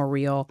doesn't get more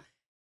real.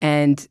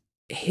 And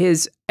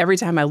every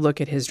time I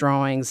look at his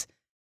drawings,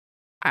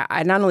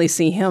 I not only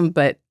see him,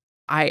 but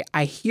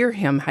I hear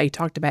him, how he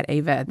talked about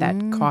Ava at that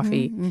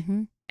coffee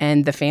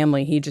and the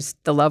family.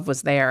 The love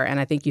was there. And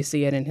I think you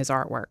see it in his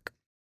artwork.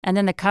 And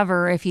then the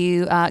cover, if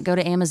you go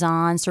to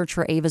Amazon, search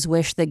for Ava's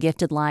Wish, The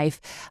Gifted Life,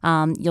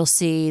 you'll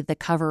see the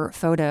cover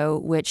photo,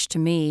 which to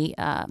me,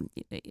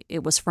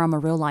 it was from a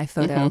real life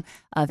photo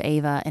of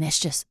Ava. And I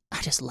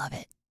just love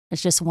it.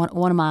 It's just one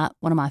of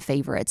my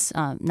favorites.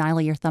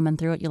 Nyla, you're thumbing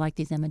through it. You like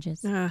these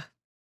images?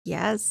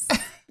 Yes.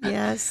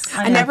 Yes.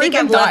 I think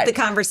I've loved the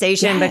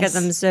conversation because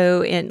I'm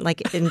so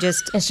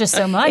it's just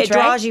so much. It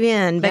draws you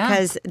in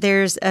because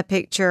there's a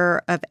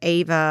picture of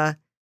Ava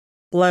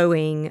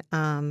blowing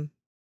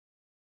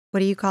what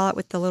do you call it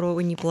with the little,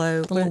 when you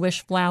blow? The little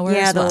wish flowers.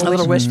 Yeah, the A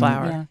little wish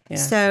flower. Yeah. Yeah.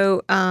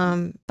 So,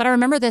 But I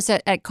remember this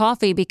at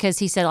coffee because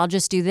he said, I'll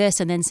just do this.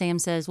 And then Sam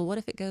says, well, what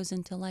if it goes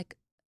into like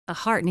a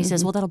heart? And he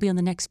says, well, that'll be on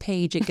the next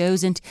page. It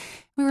goes into,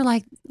 we were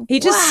like, He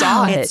just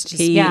saw it. It's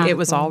just It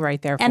was all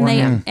right there for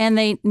him. And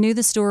they knew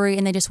the story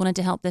and they just wanted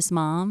to help this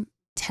mom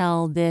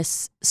tell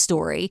this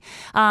story.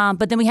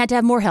 But then we had to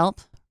have more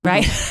help,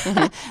 right?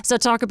 So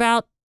talk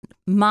about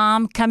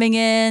mom coming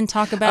in,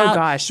 talk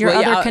about your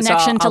other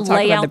connection to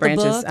lay out the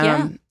book.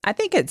 I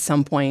think at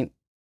some point,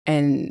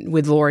 and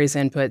with Lori's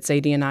input,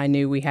 Sadie and I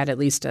knew we had at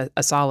least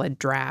a solid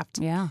draft.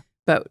 Yeah.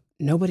 But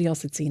nobody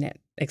else had seen it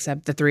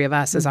except the three of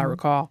us, as I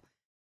recall.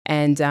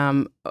 And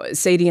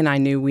Sadie and I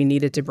knew we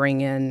needed to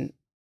bring in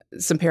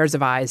some pairs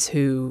of eyes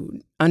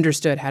who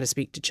understood how to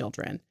speak to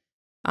children.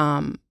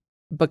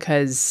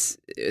 Because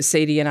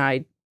Sadie and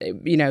I,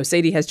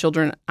 Sadie has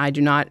children. I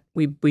do not.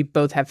 We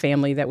both have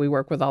family that we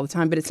work with all the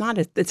time, but it's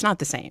not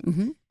the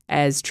same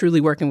as truly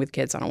working with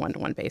kids on a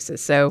one-to-one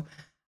basis. So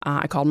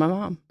I called my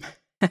mom,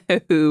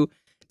 who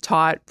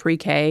taught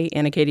pre-K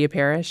in Acadia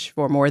Parish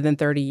for more than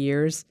 30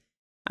 years,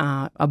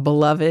 a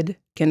beloved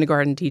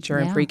kindergarten teacher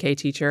and pre-K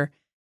teacher.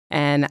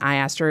 And I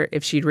asked her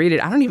if she'd read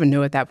it. I don't even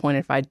know at that point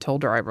if I'd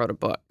told her I wrote a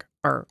book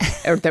or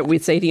that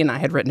Sadie and I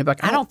had written a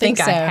book. I don't think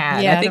so. I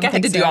had. Yeah, I think I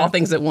had to do all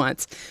things at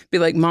once. Be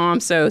like, Mom,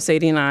 so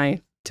Sadie and I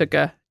took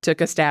a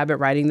stab at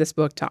writing this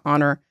book to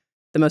honor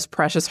the most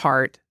precious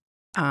heart,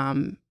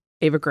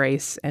 Ava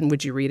Grace, and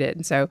would you read it?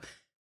 And so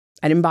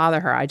I didn't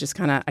bother her. I just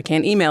I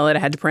can't email it. I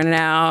had to print it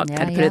out,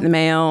 had to put it in the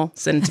mail,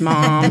 send it to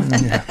Mom.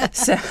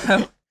 So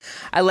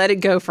I let it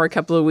go for a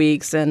couple of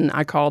weeks, and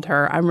I called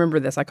her. I remember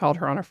this. I called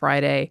her on a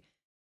Friday,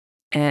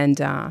 and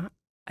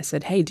I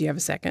said, hey, do you have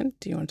a second?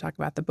 Do you want to talk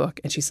about the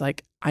book? And she's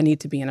like, I need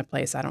to be in a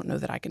place. I don't know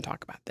that I can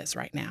talk about this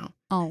right now.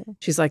 Oh.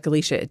 She's like,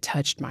 Alicia, it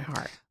touched my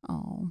heart.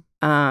 Oh.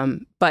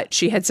 But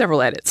she had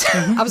several edits.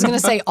 I was going to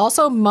say,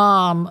 also,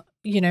 Mom,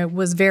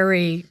 was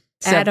very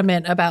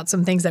adamant about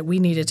some things that we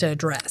needed to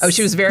address. Oh,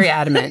 she was very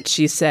adamant.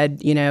 She said,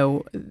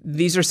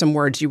 these are some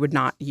words you would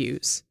not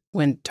use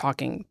when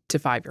talking to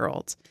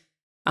 5-year-olds.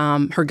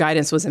 Her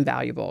guidance was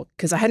invaluable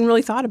because I hadn't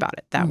really thought about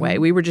it that way.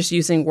 We were just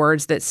using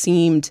words that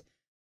seemed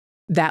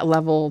that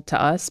level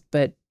to us,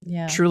 but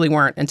truly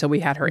weren't until we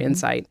had her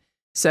insight.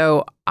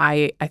 So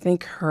I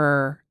think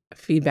her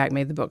feedback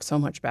made the book so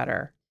much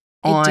better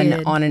on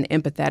an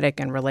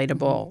empathetic and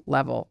relatable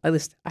level. At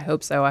least I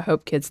hope so. I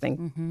hope kids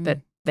think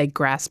that they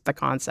grasp the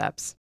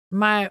concepts.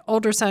 My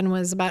older son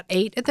was about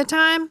 8 at the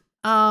time,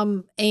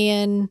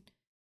 and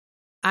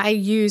I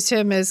used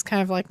him as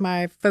kind of like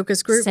my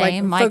focus group,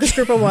 focus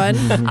group of one.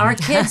 Our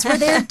kids were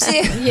there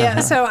too.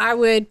 Yeah, so I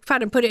would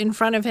kind of put it in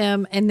front of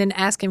him and then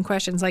ask him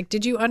questions like,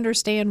 "Did you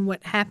understand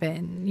what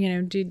happened?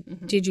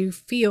 Did you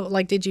feel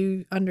like did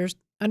you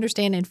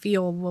understand and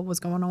feel what was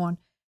going on?"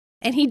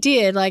 And he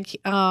did. Like,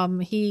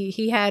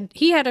 he had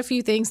a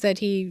few things that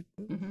he,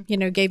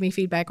 gave me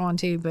feedback on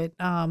too. But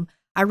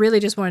I really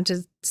just wanted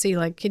to see,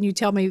 like, can you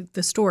tell me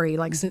the story?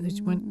 Like,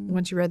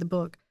 once you read the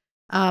book.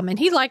 And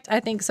he liked, I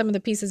think, some of the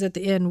pieces at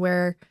the end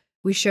where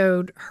we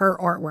showed her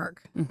artwork,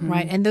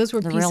 right? And those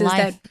were pieces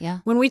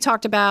that, when we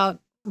talked about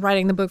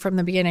writing the book from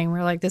the beginning,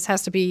 we're like, this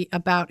has to be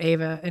about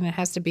Ava, and it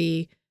has to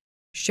be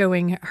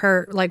showing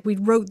her. Like, we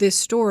wrote this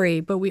story,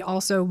 but we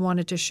also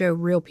wanted to show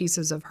real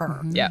pieces of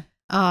her. Yeah.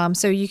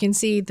 So you can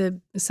see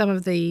some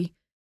of the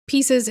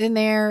pieces in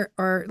there,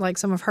 or like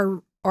some of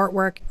her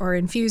artwork, are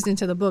infused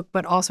into the book.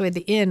 But also at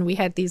the end, we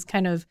had these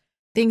kind of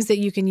things that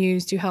you can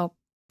use to help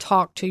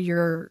talk to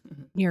your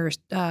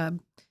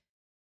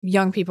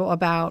young people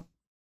about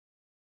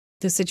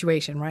the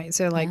situation, right?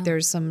 So like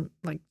there's some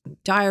like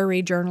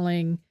diary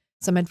journaling,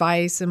 some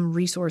advice, some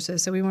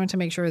resources. So we wanted to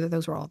make sure that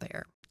those were all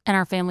there. And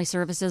our family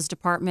services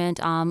department,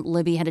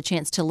 Libby had a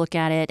chance to look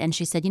at it, and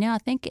she said, I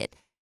think it.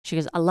 She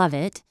goes, I love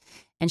it.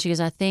 And she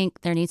goes, I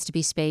think there needs to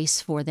be space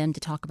for them to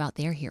talk about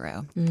their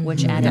hero,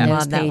 which added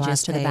those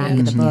pages to the back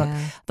of the book.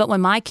 Yeah. But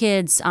when my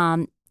kids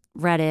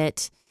read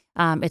it,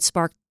 it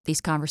sparked these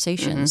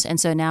conversations. And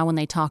so now when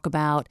they talk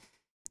about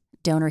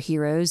donor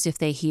heroes, if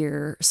they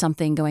hear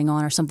something going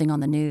on or something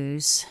on the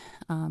news,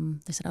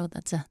 they said, oh,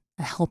 that's a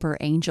helper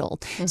angel.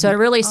 So it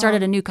really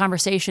started a new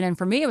conversation. And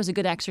for me, it was a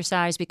good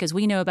exercise because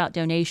we know about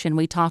donation.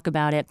 We talk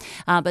about it.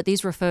 But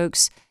these were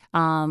folks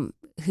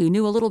who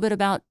knew a little bit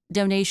about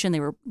donation.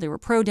 They were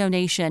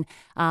pro-donation.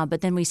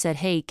 But then we said,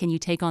 hey, can you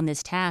take on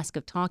this task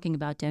of talking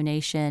about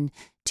donation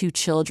to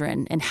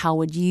children, and how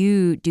would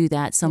you do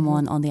that,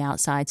 someone on the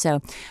outside? So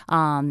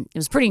it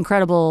was a pretty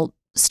incredible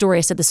story.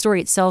 I said the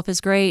story itself is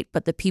great,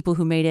 but the people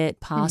who made it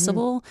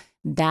possible,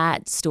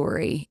 that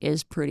story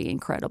is pretty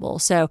incredible.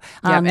 So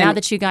now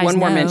that you guys one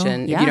know, more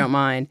mention, if you don't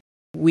mind.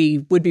 We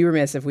would be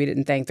remiss if we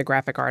didn't thank the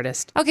graphic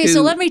artist. Okay,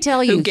 so let me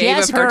tell you. Who gave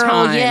yes, up her girl.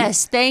 time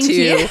Yes, thank to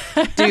you.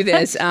 do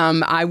this.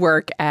 I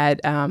work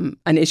at an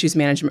issues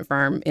management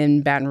firm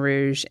in Baton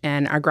Rouge,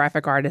 and our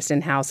graphic artist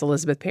in-house,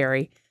 Elizabeth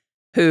Perry,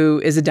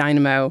 who is a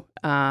dynamo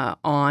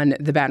on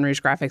the Baton Rouge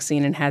graphic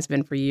scene and has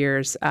been for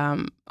years.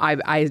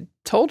 I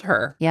told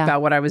her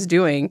about what I was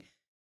doing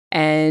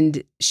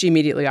And she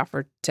immediately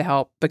offered to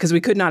help because we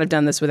could not have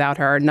done this without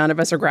her. None of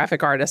us are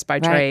graphic artists by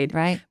trade.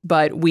 Right.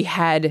 But we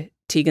had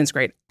Tegan's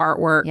great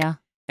artwork. Yeah.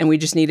 And we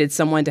just needed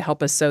someone to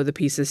help us sew the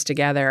pieces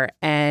together.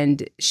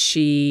 And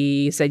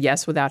she said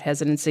yes without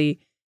hesitancy.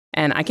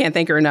 And I can't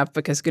thank her enough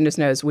because goodness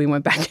knows we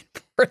went back and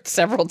forth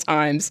several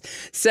times,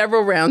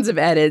 several rounds of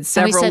edits,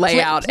 several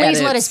layout edits.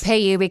 Please let us pay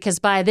you because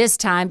by this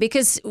time,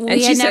 because we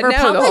and had never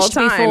published the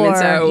whole time. before. And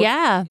so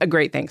yeah. A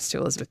great thanks to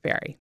Elizabeth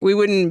Berry. We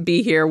wouldn't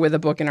be here with a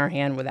book in our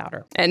hand without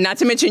her. And not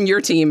to mention your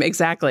team,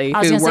 exactly,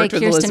 who worked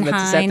with Kirsten Elizabeth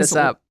Hines, to set this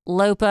up.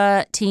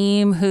 LOPA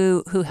team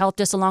who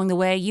helped us along the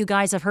way. You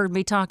guys have heard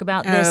me talk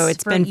about this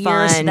it's for been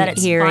years, fun that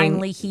it's hearing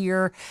finally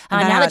here.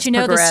 about Now how that it's you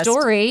know progressed. the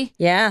story,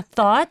 Yeah.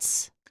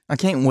 thoughts? I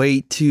can't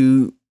wait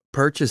to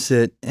purchase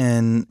it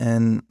and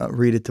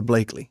read it to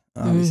Blakely.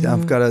 Obviously,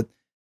 I've got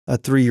a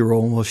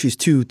 3-year-old. Well, she's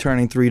 2,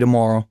 turning 3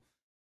 tomorrow.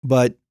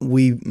 But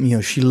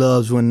she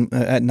loves when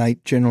at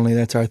night. Generally,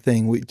 that's our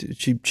thing.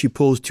 She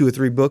pulls 2 or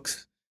 3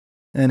 books,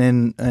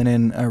 and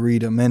then I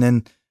read them. And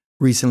then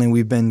recently,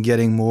 we've been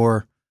getting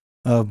more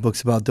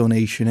books about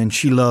donation, and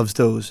she loves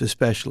those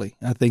especially.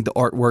 I think the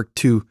artwork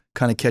too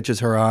kind of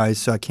catches her eyes.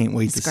 So I can't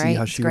wait to see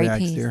how she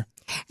reacts there.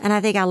 And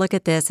I think I look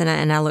at this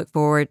and I look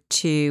forward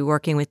to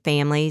working with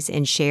families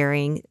and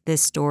sharing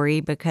this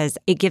story because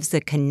it gives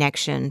the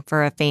connection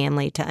for a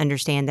family to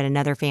understand that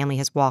another family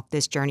has walked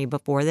this journey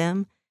before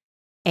them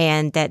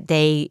and that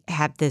they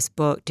have this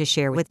book to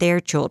share with their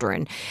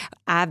children.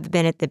 I've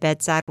been at the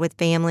bedside with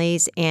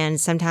families,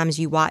 and sometimes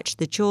you watch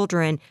the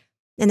children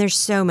and there's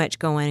so much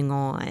going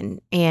on.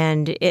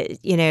 And,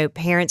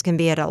 parents can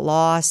be at a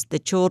loss. The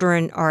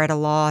children are at a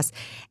loss.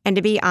 And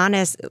to be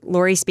honest,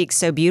 Lori speaks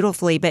so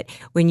beautifully. But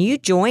when you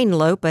join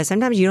LOPA,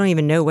 sometimes you don't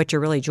even know what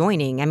you're really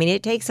joining. I mean,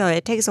 it takes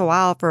a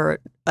while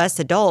for us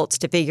adults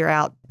to figure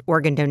out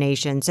organ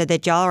donation. So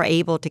that y'all are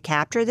able to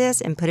capture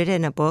this and put it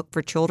in a book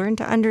for children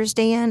to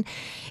understand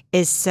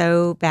is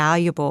so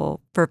valuable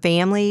for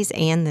families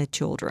and the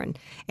children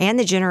and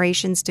the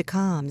generations to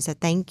come. So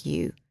thank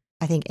you.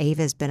 I think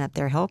Ava's been up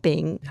there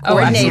helping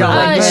coordinate all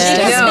of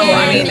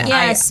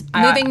this.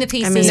 Moving the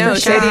pieces. No, for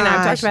sure. Sadie and I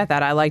have talked about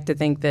that. I like to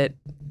think that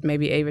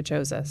maybe Ava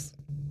chose us.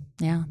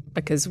 Yeah.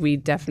 Because we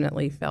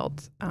definitely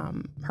felt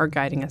her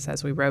guiding us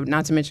as we wrote,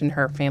 not to mention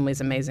her family's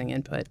amazing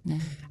input. Yeah.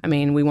 I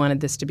mean, we wanted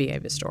this to be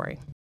Ava's story.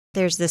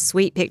 There's this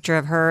sweet picture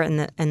of her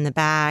in the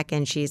back,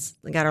 and she's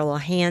got her little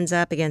hands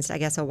up against, I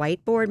guess, a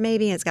whiteboard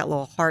maybe, and it's got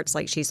little hearts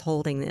like she's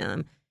holding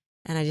them.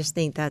 And I just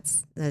think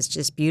that's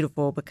just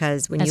beautiful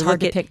because when you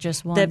look at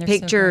the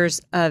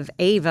pictures of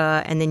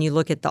Ava and then you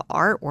look at the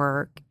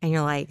artwork and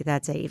you're like,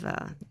 that's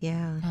Ava.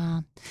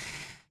 Yeah.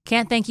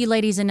 Can't thank you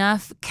ladies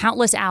enough.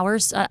 Countless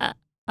hours.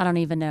 I don't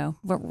even know.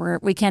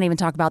 We can't even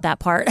talk about that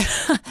part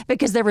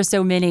because there were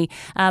so many.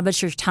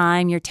 But your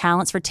time, your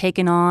talents for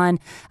taking on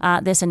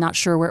this and not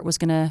sure where it was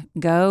going to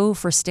go,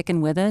 for sticking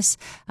with us,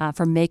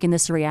 for making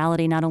this a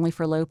reality, not only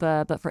for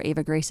LOPA, but for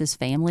Ava Grace's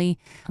family.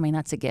 I mean,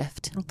 that's a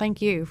gift. Well,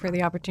 thank you for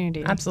the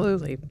opportunity.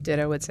 Absolutely.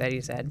 Ditto what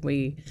Sadie said.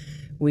 We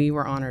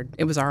were honored.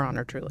 It was our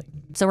honor, truly.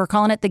 So we're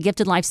calling it the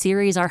Gifted Life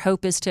series. Our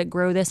hope is to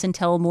grow this and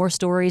tell more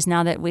stories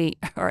now that we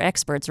are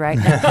experts, right?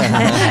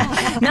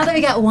 Now that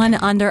we got one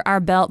under our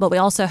belt, but we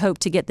also hope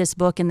to get this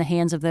book in the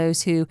hands of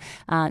those who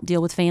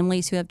deal with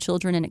families who have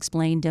children and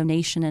explain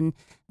donation and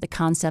the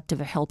concept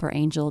of a helper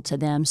angel to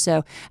them.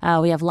 So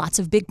we have lots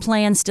of big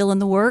plans still in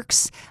the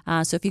works.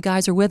 So if you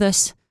guys are with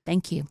us,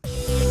 thank you.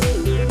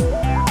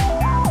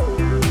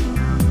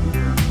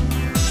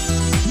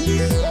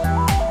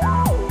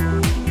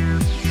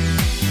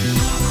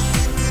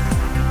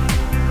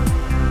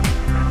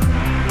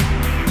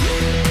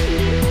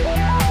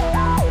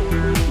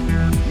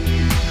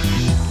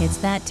 It's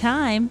that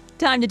time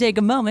to take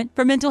a moment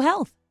for mental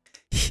health.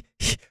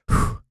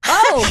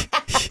 Oh,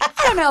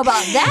 I don't know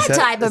about that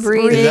type of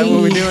breathing. Is that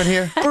what we're doing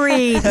here?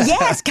 Breathe.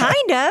 Yes,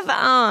 kind of.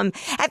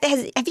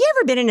 Have you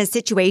ever been in a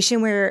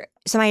situation where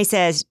somebody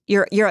says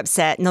you're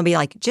upset and they'll be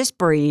like, just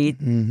breathe,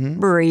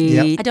 breathe.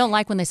 Yep. I don't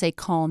like when they say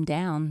calm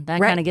down.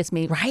 That kind of gets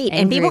me right. angry.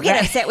 And people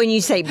get upset when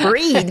you say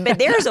breathe, but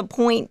there's a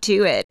point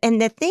to it.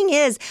 And the thing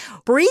is,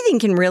 breathing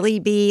can really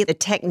be the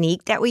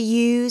technique that we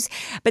use,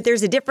 but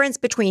there's a difference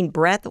between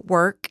breath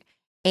work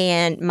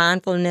and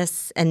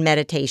mindfulness and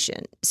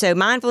meditation. So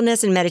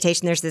mindfulness and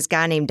meditation, there's this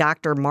guy named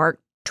Dr. Mark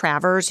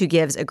Travers who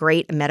gives a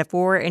great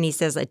metaphor, and he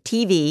says a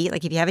TV,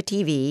 like if you have a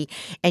TV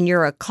and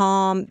you're a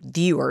calm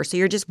viewer, so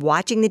you're just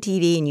watching the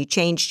TV and you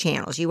change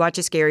channels. You watch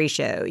a scary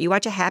show, you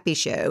watch a happy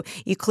show,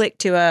 you click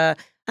to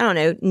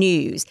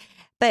news,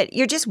 but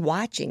you're just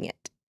watching it.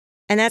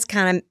 And that's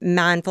kind of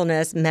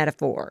mindfulness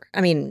meditation.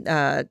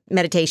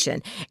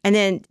 And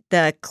then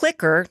the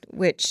clicker,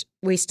 which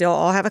we still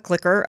all have a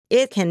clicker,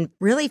 it can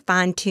really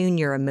fine tune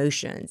your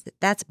emotions.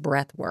 That's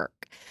breath work.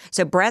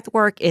 So breath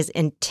work is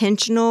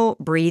intentional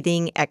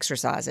breathing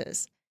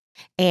exercises.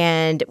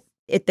 And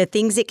the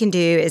things it can do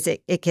is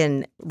it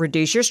can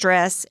reduce your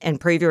stress,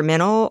 improve your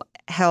mental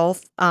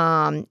health,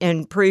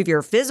 improve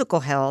your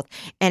physical health,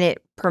 and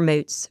it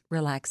promotes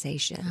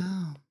relaxation.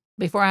 Oh.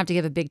 before I have to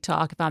give a big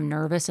talk, if I'm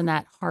nervous and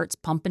that heart's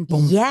pumping,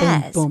 boom,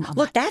 Yes. boom, boom. I'm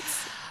Look, like,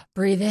 that's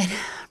breathe in,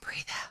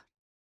 breathe out.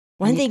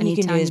 one I thing you need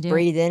can do time is to do it.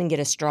 breathe in and get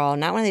a straw,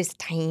 not one of those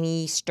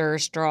tiny stir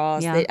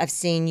straws Yeah. that I've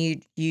seen you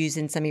use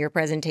in some of your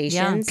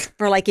presentations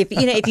for like if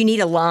you need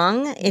a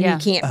lung and Yeah. you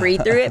can't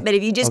breathe through it, but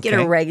if you just get a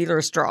Okay.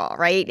 regular straw,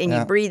 right? And Yeah.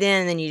 you breathe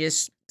in and then you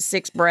just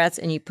 6 breaths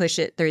and you push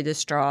it through the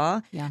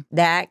straw. Yeah.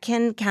 That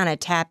can kind of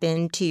tap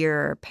into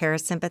your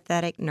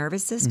parasympathetic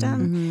nervous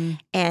system. Mhm.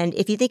 And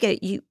if you think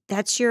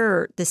that's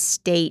the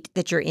state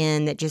that you're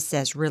in that just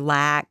says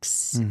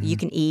relax, you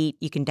can eat,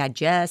 you can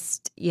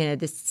digest,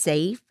 this is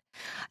safe.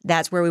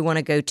 That's where we want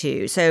to go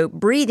to. So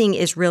breathing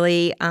is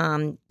really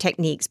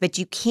techniques, but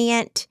you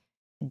can't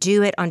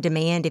do it on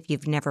demand if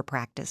you've never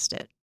practiced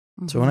it.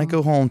 So when I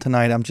go home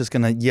tonight, I'm just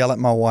going to yell at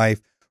my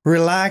wife,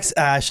 relax,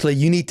 Ashley.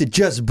 You need to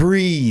just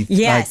breathe.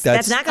 Yes, Like,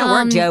 that's not going to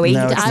work, Joey.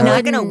 no, it's it's not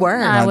not. going to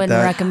work. I Not wouldn't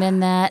that.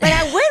 recommend that. But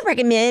I would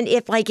recommend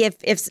if I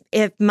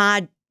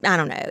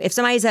don't know, if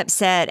somebody's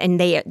upset and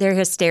they're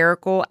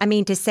hysterical,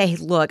 to say,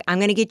 look, I'm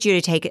going to get you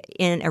to take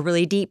in a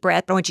really deep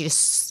breath, but I want you to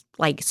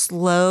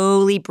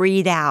slowly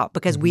breathe out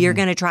because we are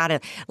going to try to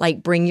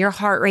bring your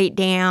heart rate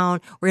down.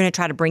 We're going to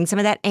try to bring some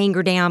of that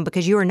anger down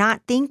because you are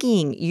not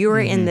thinking. You are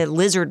in the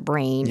lizard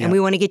brain, and we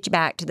want to get you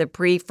back to the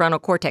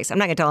prefrontal cortex. I'm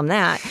not going to tell them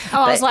that.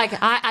 I was like,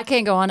 I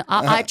can't go on.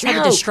 I try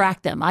to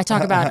distract them. I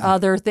talk about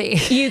other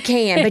things. You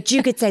can, but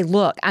you could say,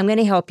 look, I'm going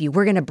to help you.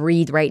 We're going to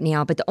breathe right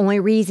now. But the only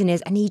reason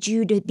is I need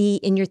you to be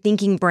in your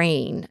thinking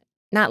brain,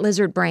 not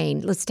lizard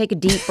brain. Let's take a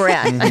deep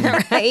breath,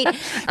 right? But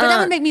that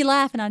would make me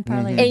laugh, and I'd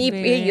probably and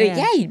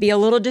you'd be a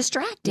little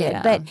distracted.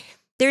 Yeah. But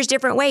there's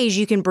different ways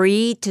you can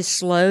breathe to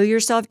slow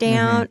yourself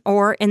down,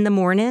 or in the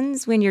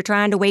mornings when you're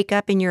trying to wake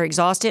up and you're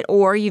exhausted,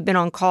 or you've been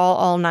on call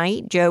all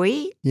night,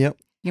 Joey. Yep.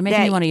 You're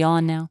making me want to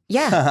yawn now.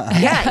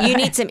 Yeah, you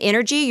need some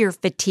energy. You're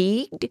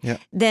fatigued.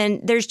 Yep.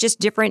 Then there's just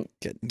different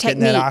Getting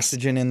techniques. that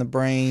oxygen in the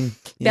brain.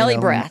 Belly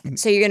breath.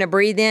 So you're going to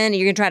breathe in and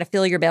you're going to try to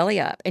fill your belly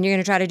up. And you're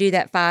going to try to do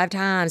that 5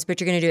 times,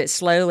 but you're going to do it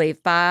slowly.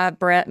 5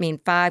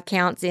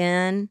 counts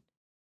in.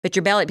 But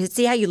your belly,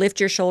 see how you lift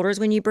your shoulders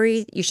when you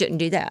breathe? You shouldn't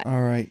do that.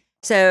 All right.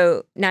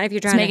 So not if you're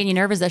It's trying making you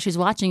nervous that she's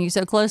watching you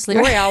so closely.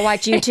 Don't worry, I'll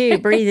watch you too.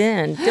 Breathe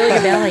in. Fill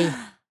your belly.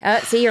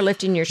 See, you're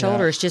lifting your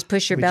shoulders. Just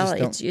push your We just belly.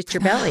 don't- It's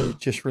your belly.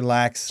 Just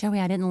relax. Joey,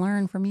 I didn't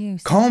learn from you.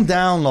 so- Calm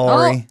down,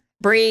 Lori.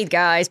 Breathe,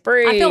 guys.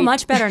 Breathe. I feel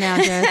much better now,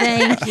 Joe.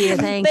 Thank you.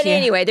 Thank But you.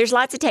 anyway, there's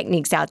lots of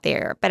techniques out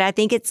there. But I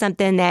think it's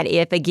something that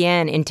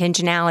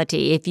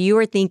intentionality, if you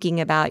are thinking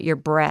about your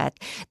breath,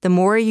 the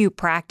more you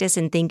practice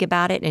and think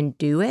about it and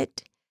do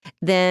it,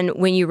 then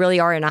when you really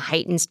are in a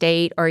heightened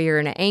state or you're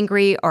in an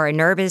angry or a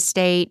nervous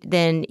state,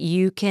 then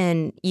you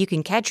can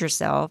catch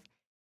yourself,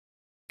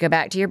 go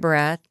back to your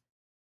breath.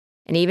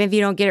 And even if you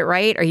don't get it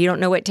right or you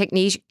don't know what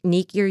technique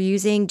you're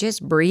using,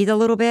 just breathe a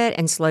little bit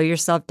and slow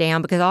yourself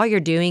down because all you're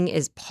doing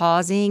is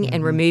pausing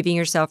and removing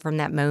yourself from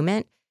that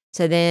moment.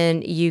 So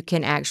then you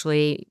can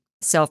actually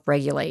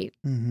self-regulate.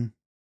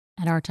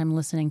 At our time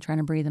listening, trying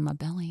to breathe in my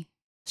belly.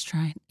 Let's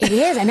try it. It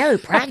is. I know.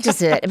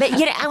 Practice it. But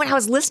when I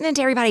was listening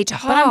to everybody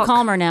talk. But I'm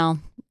calmer now.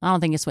 I don't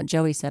think it's what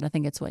Joey said. I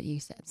think it's what you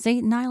said.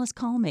 See, Nyla's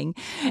calming.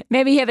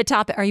 Maybe you have a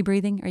topic. Are you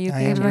breathing? Are you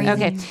okay? I am breathing.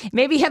 Okay.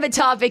 Maybe you have a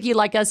topic you'd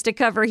like us to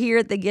cover here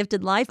at The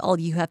Gifted Life. All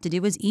you have to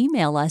do is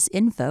email us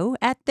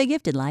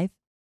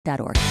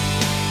info@thegiftedlife.org.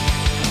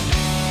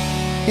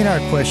 In our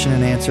question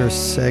and answer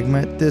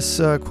segment,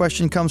 this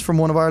question comes from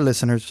one of our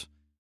listeners.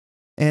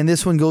 And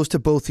this one goes to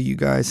both of you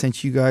guys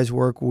since you guys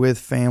work with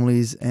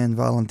families and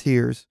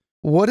volunteers.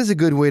 What is a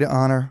good way to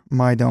honor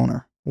my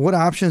donor? What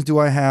options do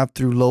I have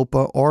through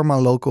LOPA or my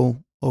local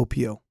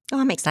OPO? Oh,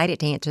 I'm excited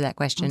to answer that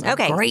question. That's a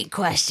Okay. great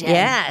question.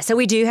 Yeah. So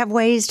we do have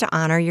ways to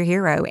honor your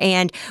hero.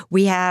 And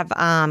we have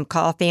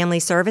call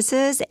family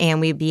services, and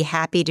we'd be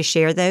happy to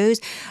share those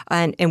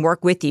and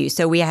work with you.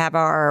 So we have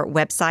our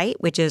website,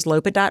 which is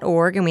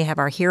lopa.org, and we have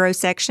our hero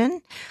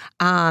section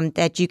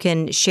that you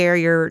can share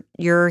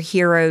your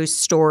hero's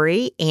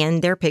story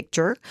and their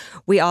picture.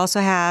 We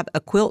also have a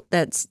quilt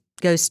that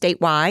goes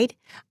statewide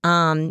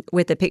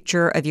with a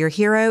picture of your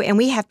hero. And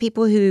we have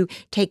people who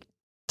take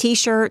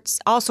T-shirts,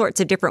 all sorts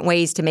of different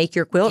ways to make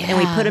your quilt, and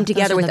we put them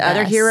together with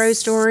other hero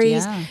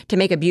stories to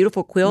make a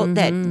beautiful quilt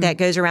that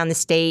goes around the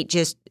state,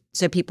 just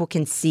so people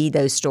can see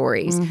those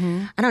stories.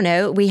 I don't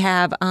know. We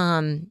have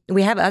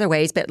other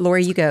ways, but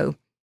Lori, you go.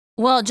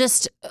 Well,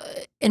 just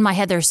in my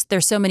head, there's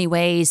so many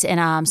ways.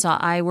 And so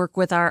I work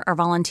with our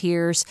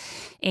volunteers,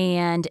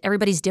 and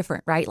everybody's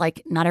different, right?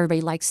 Like not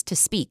everybody likes to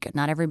speak.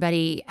 Not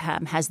everybody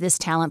has this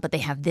talent, but they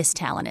have this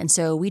talent. And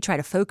so we try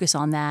to focus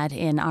on that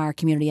in our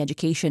community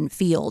education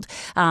field.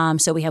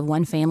 So we have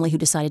one family who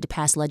decided to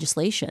pass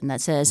legislation that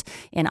says,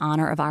 in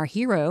honor of our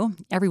hero,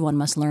 everyone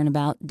must learn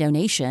about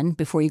donation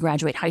before you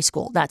graduate high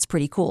school. That's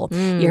pretty cool.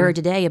 You heard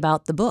today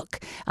about the book.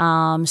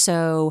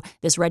 So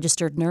this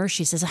registered nurse,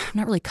 she says, I'm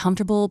not really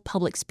comfortable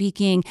public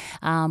speaking.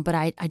 but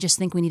I just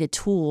think we need a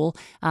tool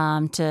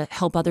to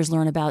help others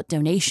learn about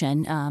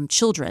donation,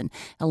 children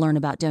learn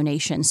about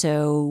donation.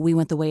 So we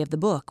went the way of the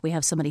book. We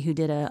have somebody who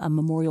did a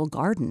memorial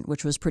garden,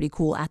 which was pretty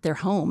cool at their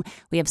home.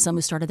 We have some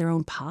who started their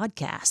own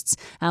podcasts.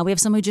 We have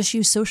some who just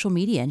use social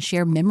media and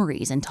share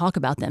memories and talk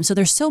about them. So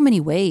there's so many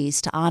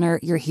ways to honor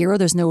your hero.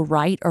 There's no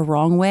right or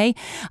wrong way,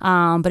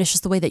 but it's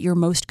just the way that you're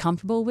most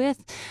comfortable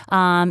with,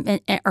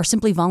 or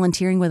simply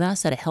volunteering with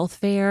us at a health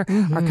fair,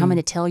 or coming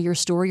to tell your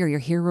story or your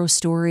hero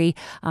story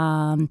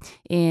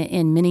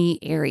in many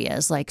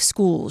areas like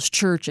schools,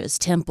 churches,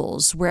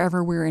 temples,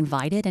 wherever we're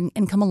invited,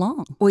 and come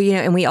along. Well,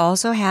 and we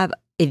also have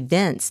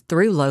events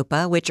through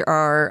LOPA, which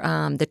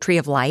are the Tree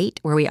of Light,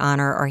 where we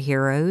honor our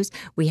heroes.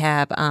 We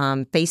have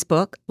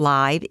Facebook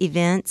Live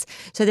events.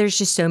 So there's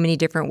just so many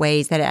different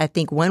ways that I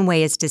think one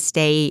way is to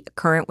stay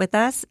current with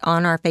us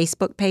on our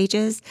Facebook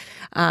pages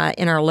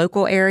in our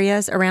local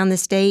areas around the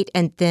state.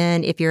 And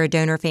then if you're a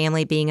donor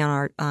family, being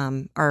on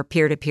our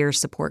peer-to-peer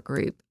support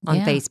group on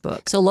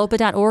Facebook. So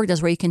LOPA.org,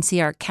 that's where you can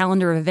see our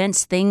calendar of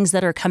events, things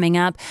that are coming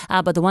up.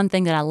 But the one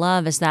thing that I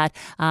love is that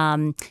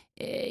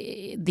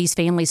these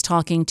families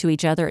talking to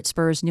each other, it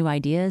spurs new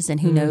ideas,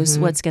 and who knows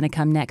what's going to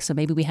come next. So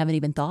maybe we haven't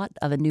even thought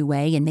of a new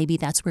way, and maybe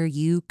that's where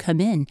you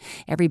come in.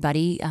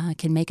 Everybody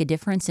can make a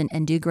difference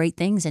and do great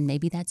things, and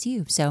maybe that's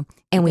you. So,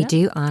 and we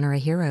do honor a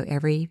hero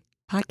every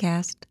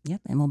podcast.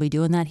 Yep, and we'll be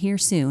doing that here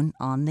soon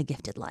on The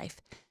Gifted Life.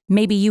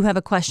 Maybe you have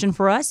a question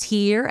for us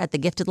here at The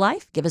Gifted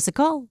Life. Give us a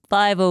call,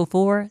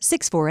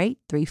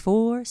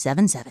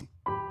 504-648-3477.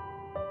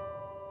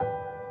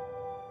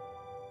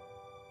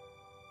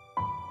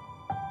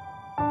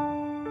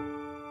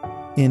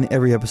 In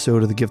every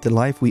episode of The Gifted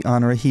Life, we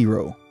honor a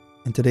hero.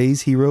 And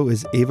today's hero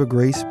is Ava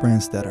Grace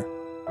Branstetter.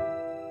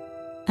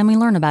 And we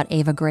learn about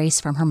Ava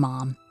Grace from her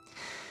mom.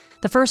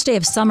 The first day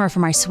of summer for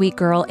my sweet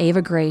girl,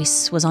 Ava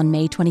Grace, was on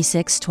May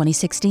 26,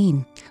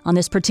 2016. On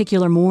this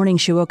particular morning,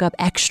 she woke up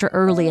extra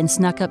early and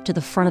snuck up to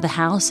the front of the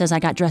house as I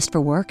got dressed for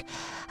work.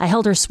 I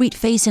held her sweet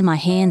face in my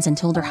hands and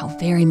told her how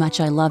very much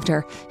I loved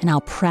her and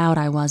how proud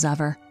I was of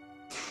her.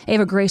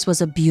 Ava Grace was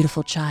a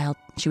beautiful child.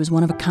 She was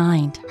one of a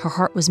kind. Her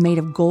heart was made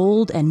of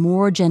gold and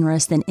more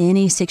generous than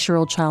any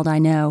 6-year-old child I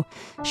know.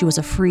 She was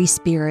a free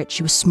spirit.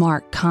 She was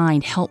smart,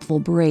 kind, helpful,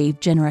 brave,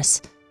 generous,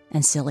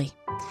 and silly.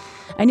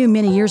 I knew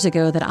many years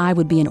ago that I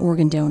would be an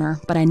organ donor,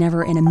 but I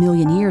never in a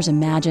million years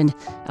imagined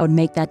I would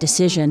make that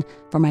decision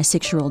for my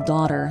 6-year-old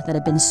daughter that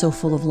had been so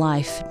full of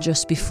life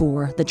just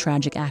before the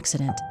tragic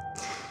accident.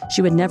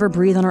 She would never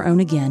breathe on her own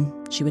again.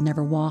 She would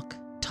never walk,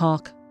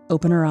 talk,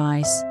 open her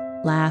eyes,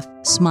 laugh,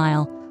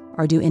 smile,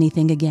 or do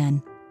anything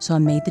again. So I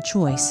made the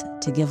choice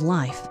to give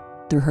life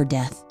through her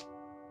death.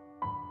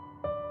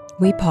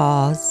 We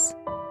pause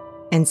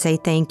and say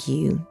thank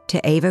you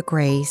to Ava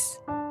Grace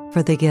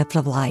for the gift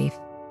of life.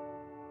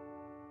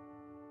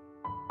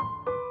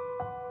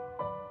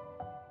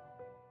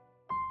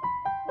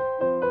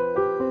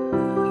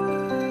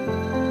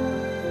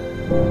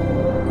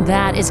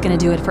 That is going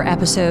to do it for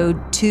episode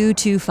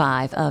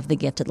 225 of The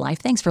Gifted Life.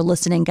 Thanks for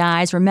listening,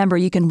 guys. Remember,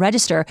 you can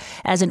register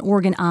as an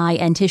organ, eye,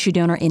 and tissue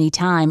donor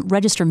anytime.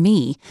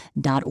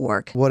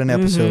 RegisterMe.org. What an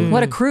episode.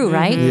 What a crew,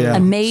 right? Yeah.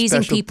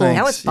 Amazing Special people. thanks.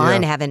 That was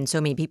fun having so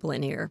many people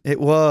in here.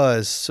 It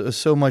was.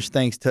 So much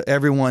thanks to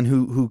everyone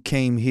who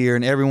came here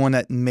and everyone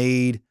that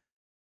made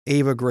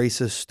Ava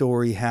Grace's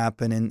story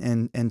happen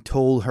and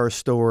told her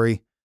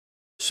story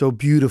so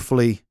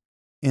beautifully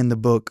in the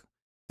book.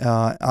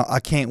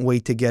 I can't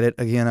wait to get it.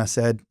 Again, I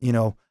said,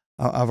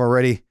 I've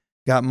already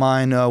got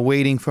mine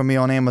waiting for me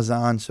on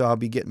Amazon, so I'll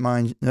be getting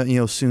mine,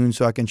 soon,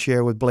 so I can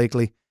share with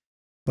Blakely.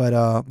 But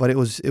it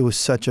was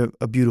such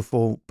a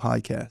beautiful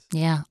podcast.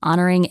 Yeah,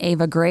 honoring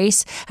Ava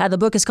Grace. The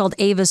book is called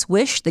Ava's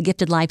Wish, The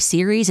Gifted Life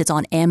series. It's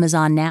on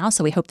Amazon now,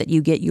 so we hope that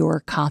you get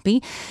your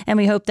copy. And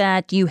we hope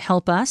that you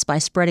help us by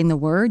spreading the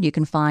word. You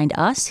can find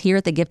us here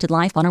at The Gifted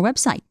Life on our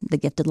website,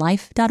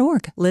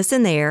 thegiftedlife.org.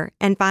 Listen there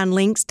and find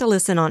links to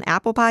listen on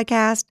Apple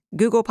Podcasts,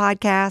 Google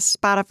Podcasts,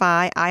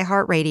 Spotify,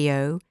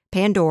 iHeartRadio,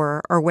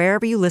 Pandora, or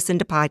wherever you listen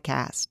to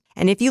podcasts.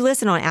 And if you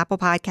listen on Apple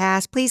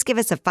Podcasts, please give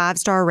us a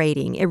 5-star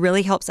rating. It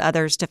really helps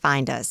others to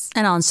find us.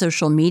 And on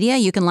social media,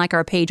 you can like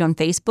our page on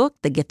Facebook,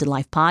 The Gifted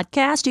Life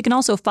Podcast. You can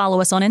also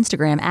follow us on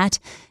Instagram at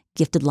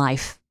Gifted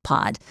Life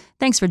Pod.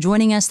 Thanks for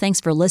joining us.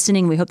 Thanks for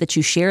listening. We hope that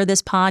you share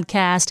this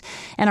podcast.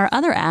 And our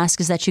other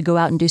ask is that you go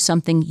out and do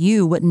something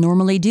you wouldn't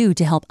normally do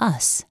to help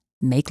us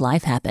make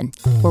life happen.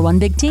 We're one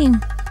big team.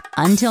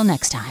 Until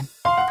next time.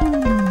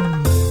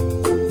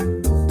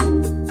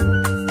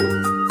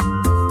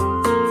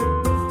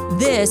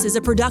 This is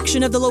a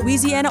production of the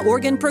Louisiana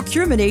Organ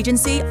Procurement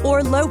Agency,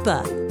 or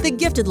LOPA. The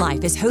Gifted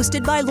Life is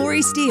hosted by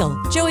Lori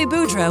Steele, Joey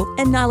Boudreau,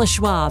 and Nyla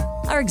Schwab.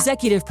 Our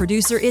executive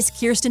producer is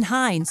Kirsten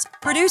Hines.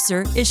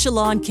 Producer is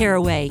Shalon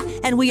Caraway.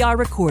 And we are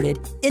recorded,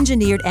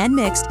 engineered, and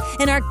mixed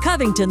in our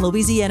Covington,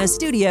 Louisiana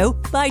studio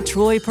by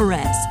Troy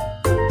Perez.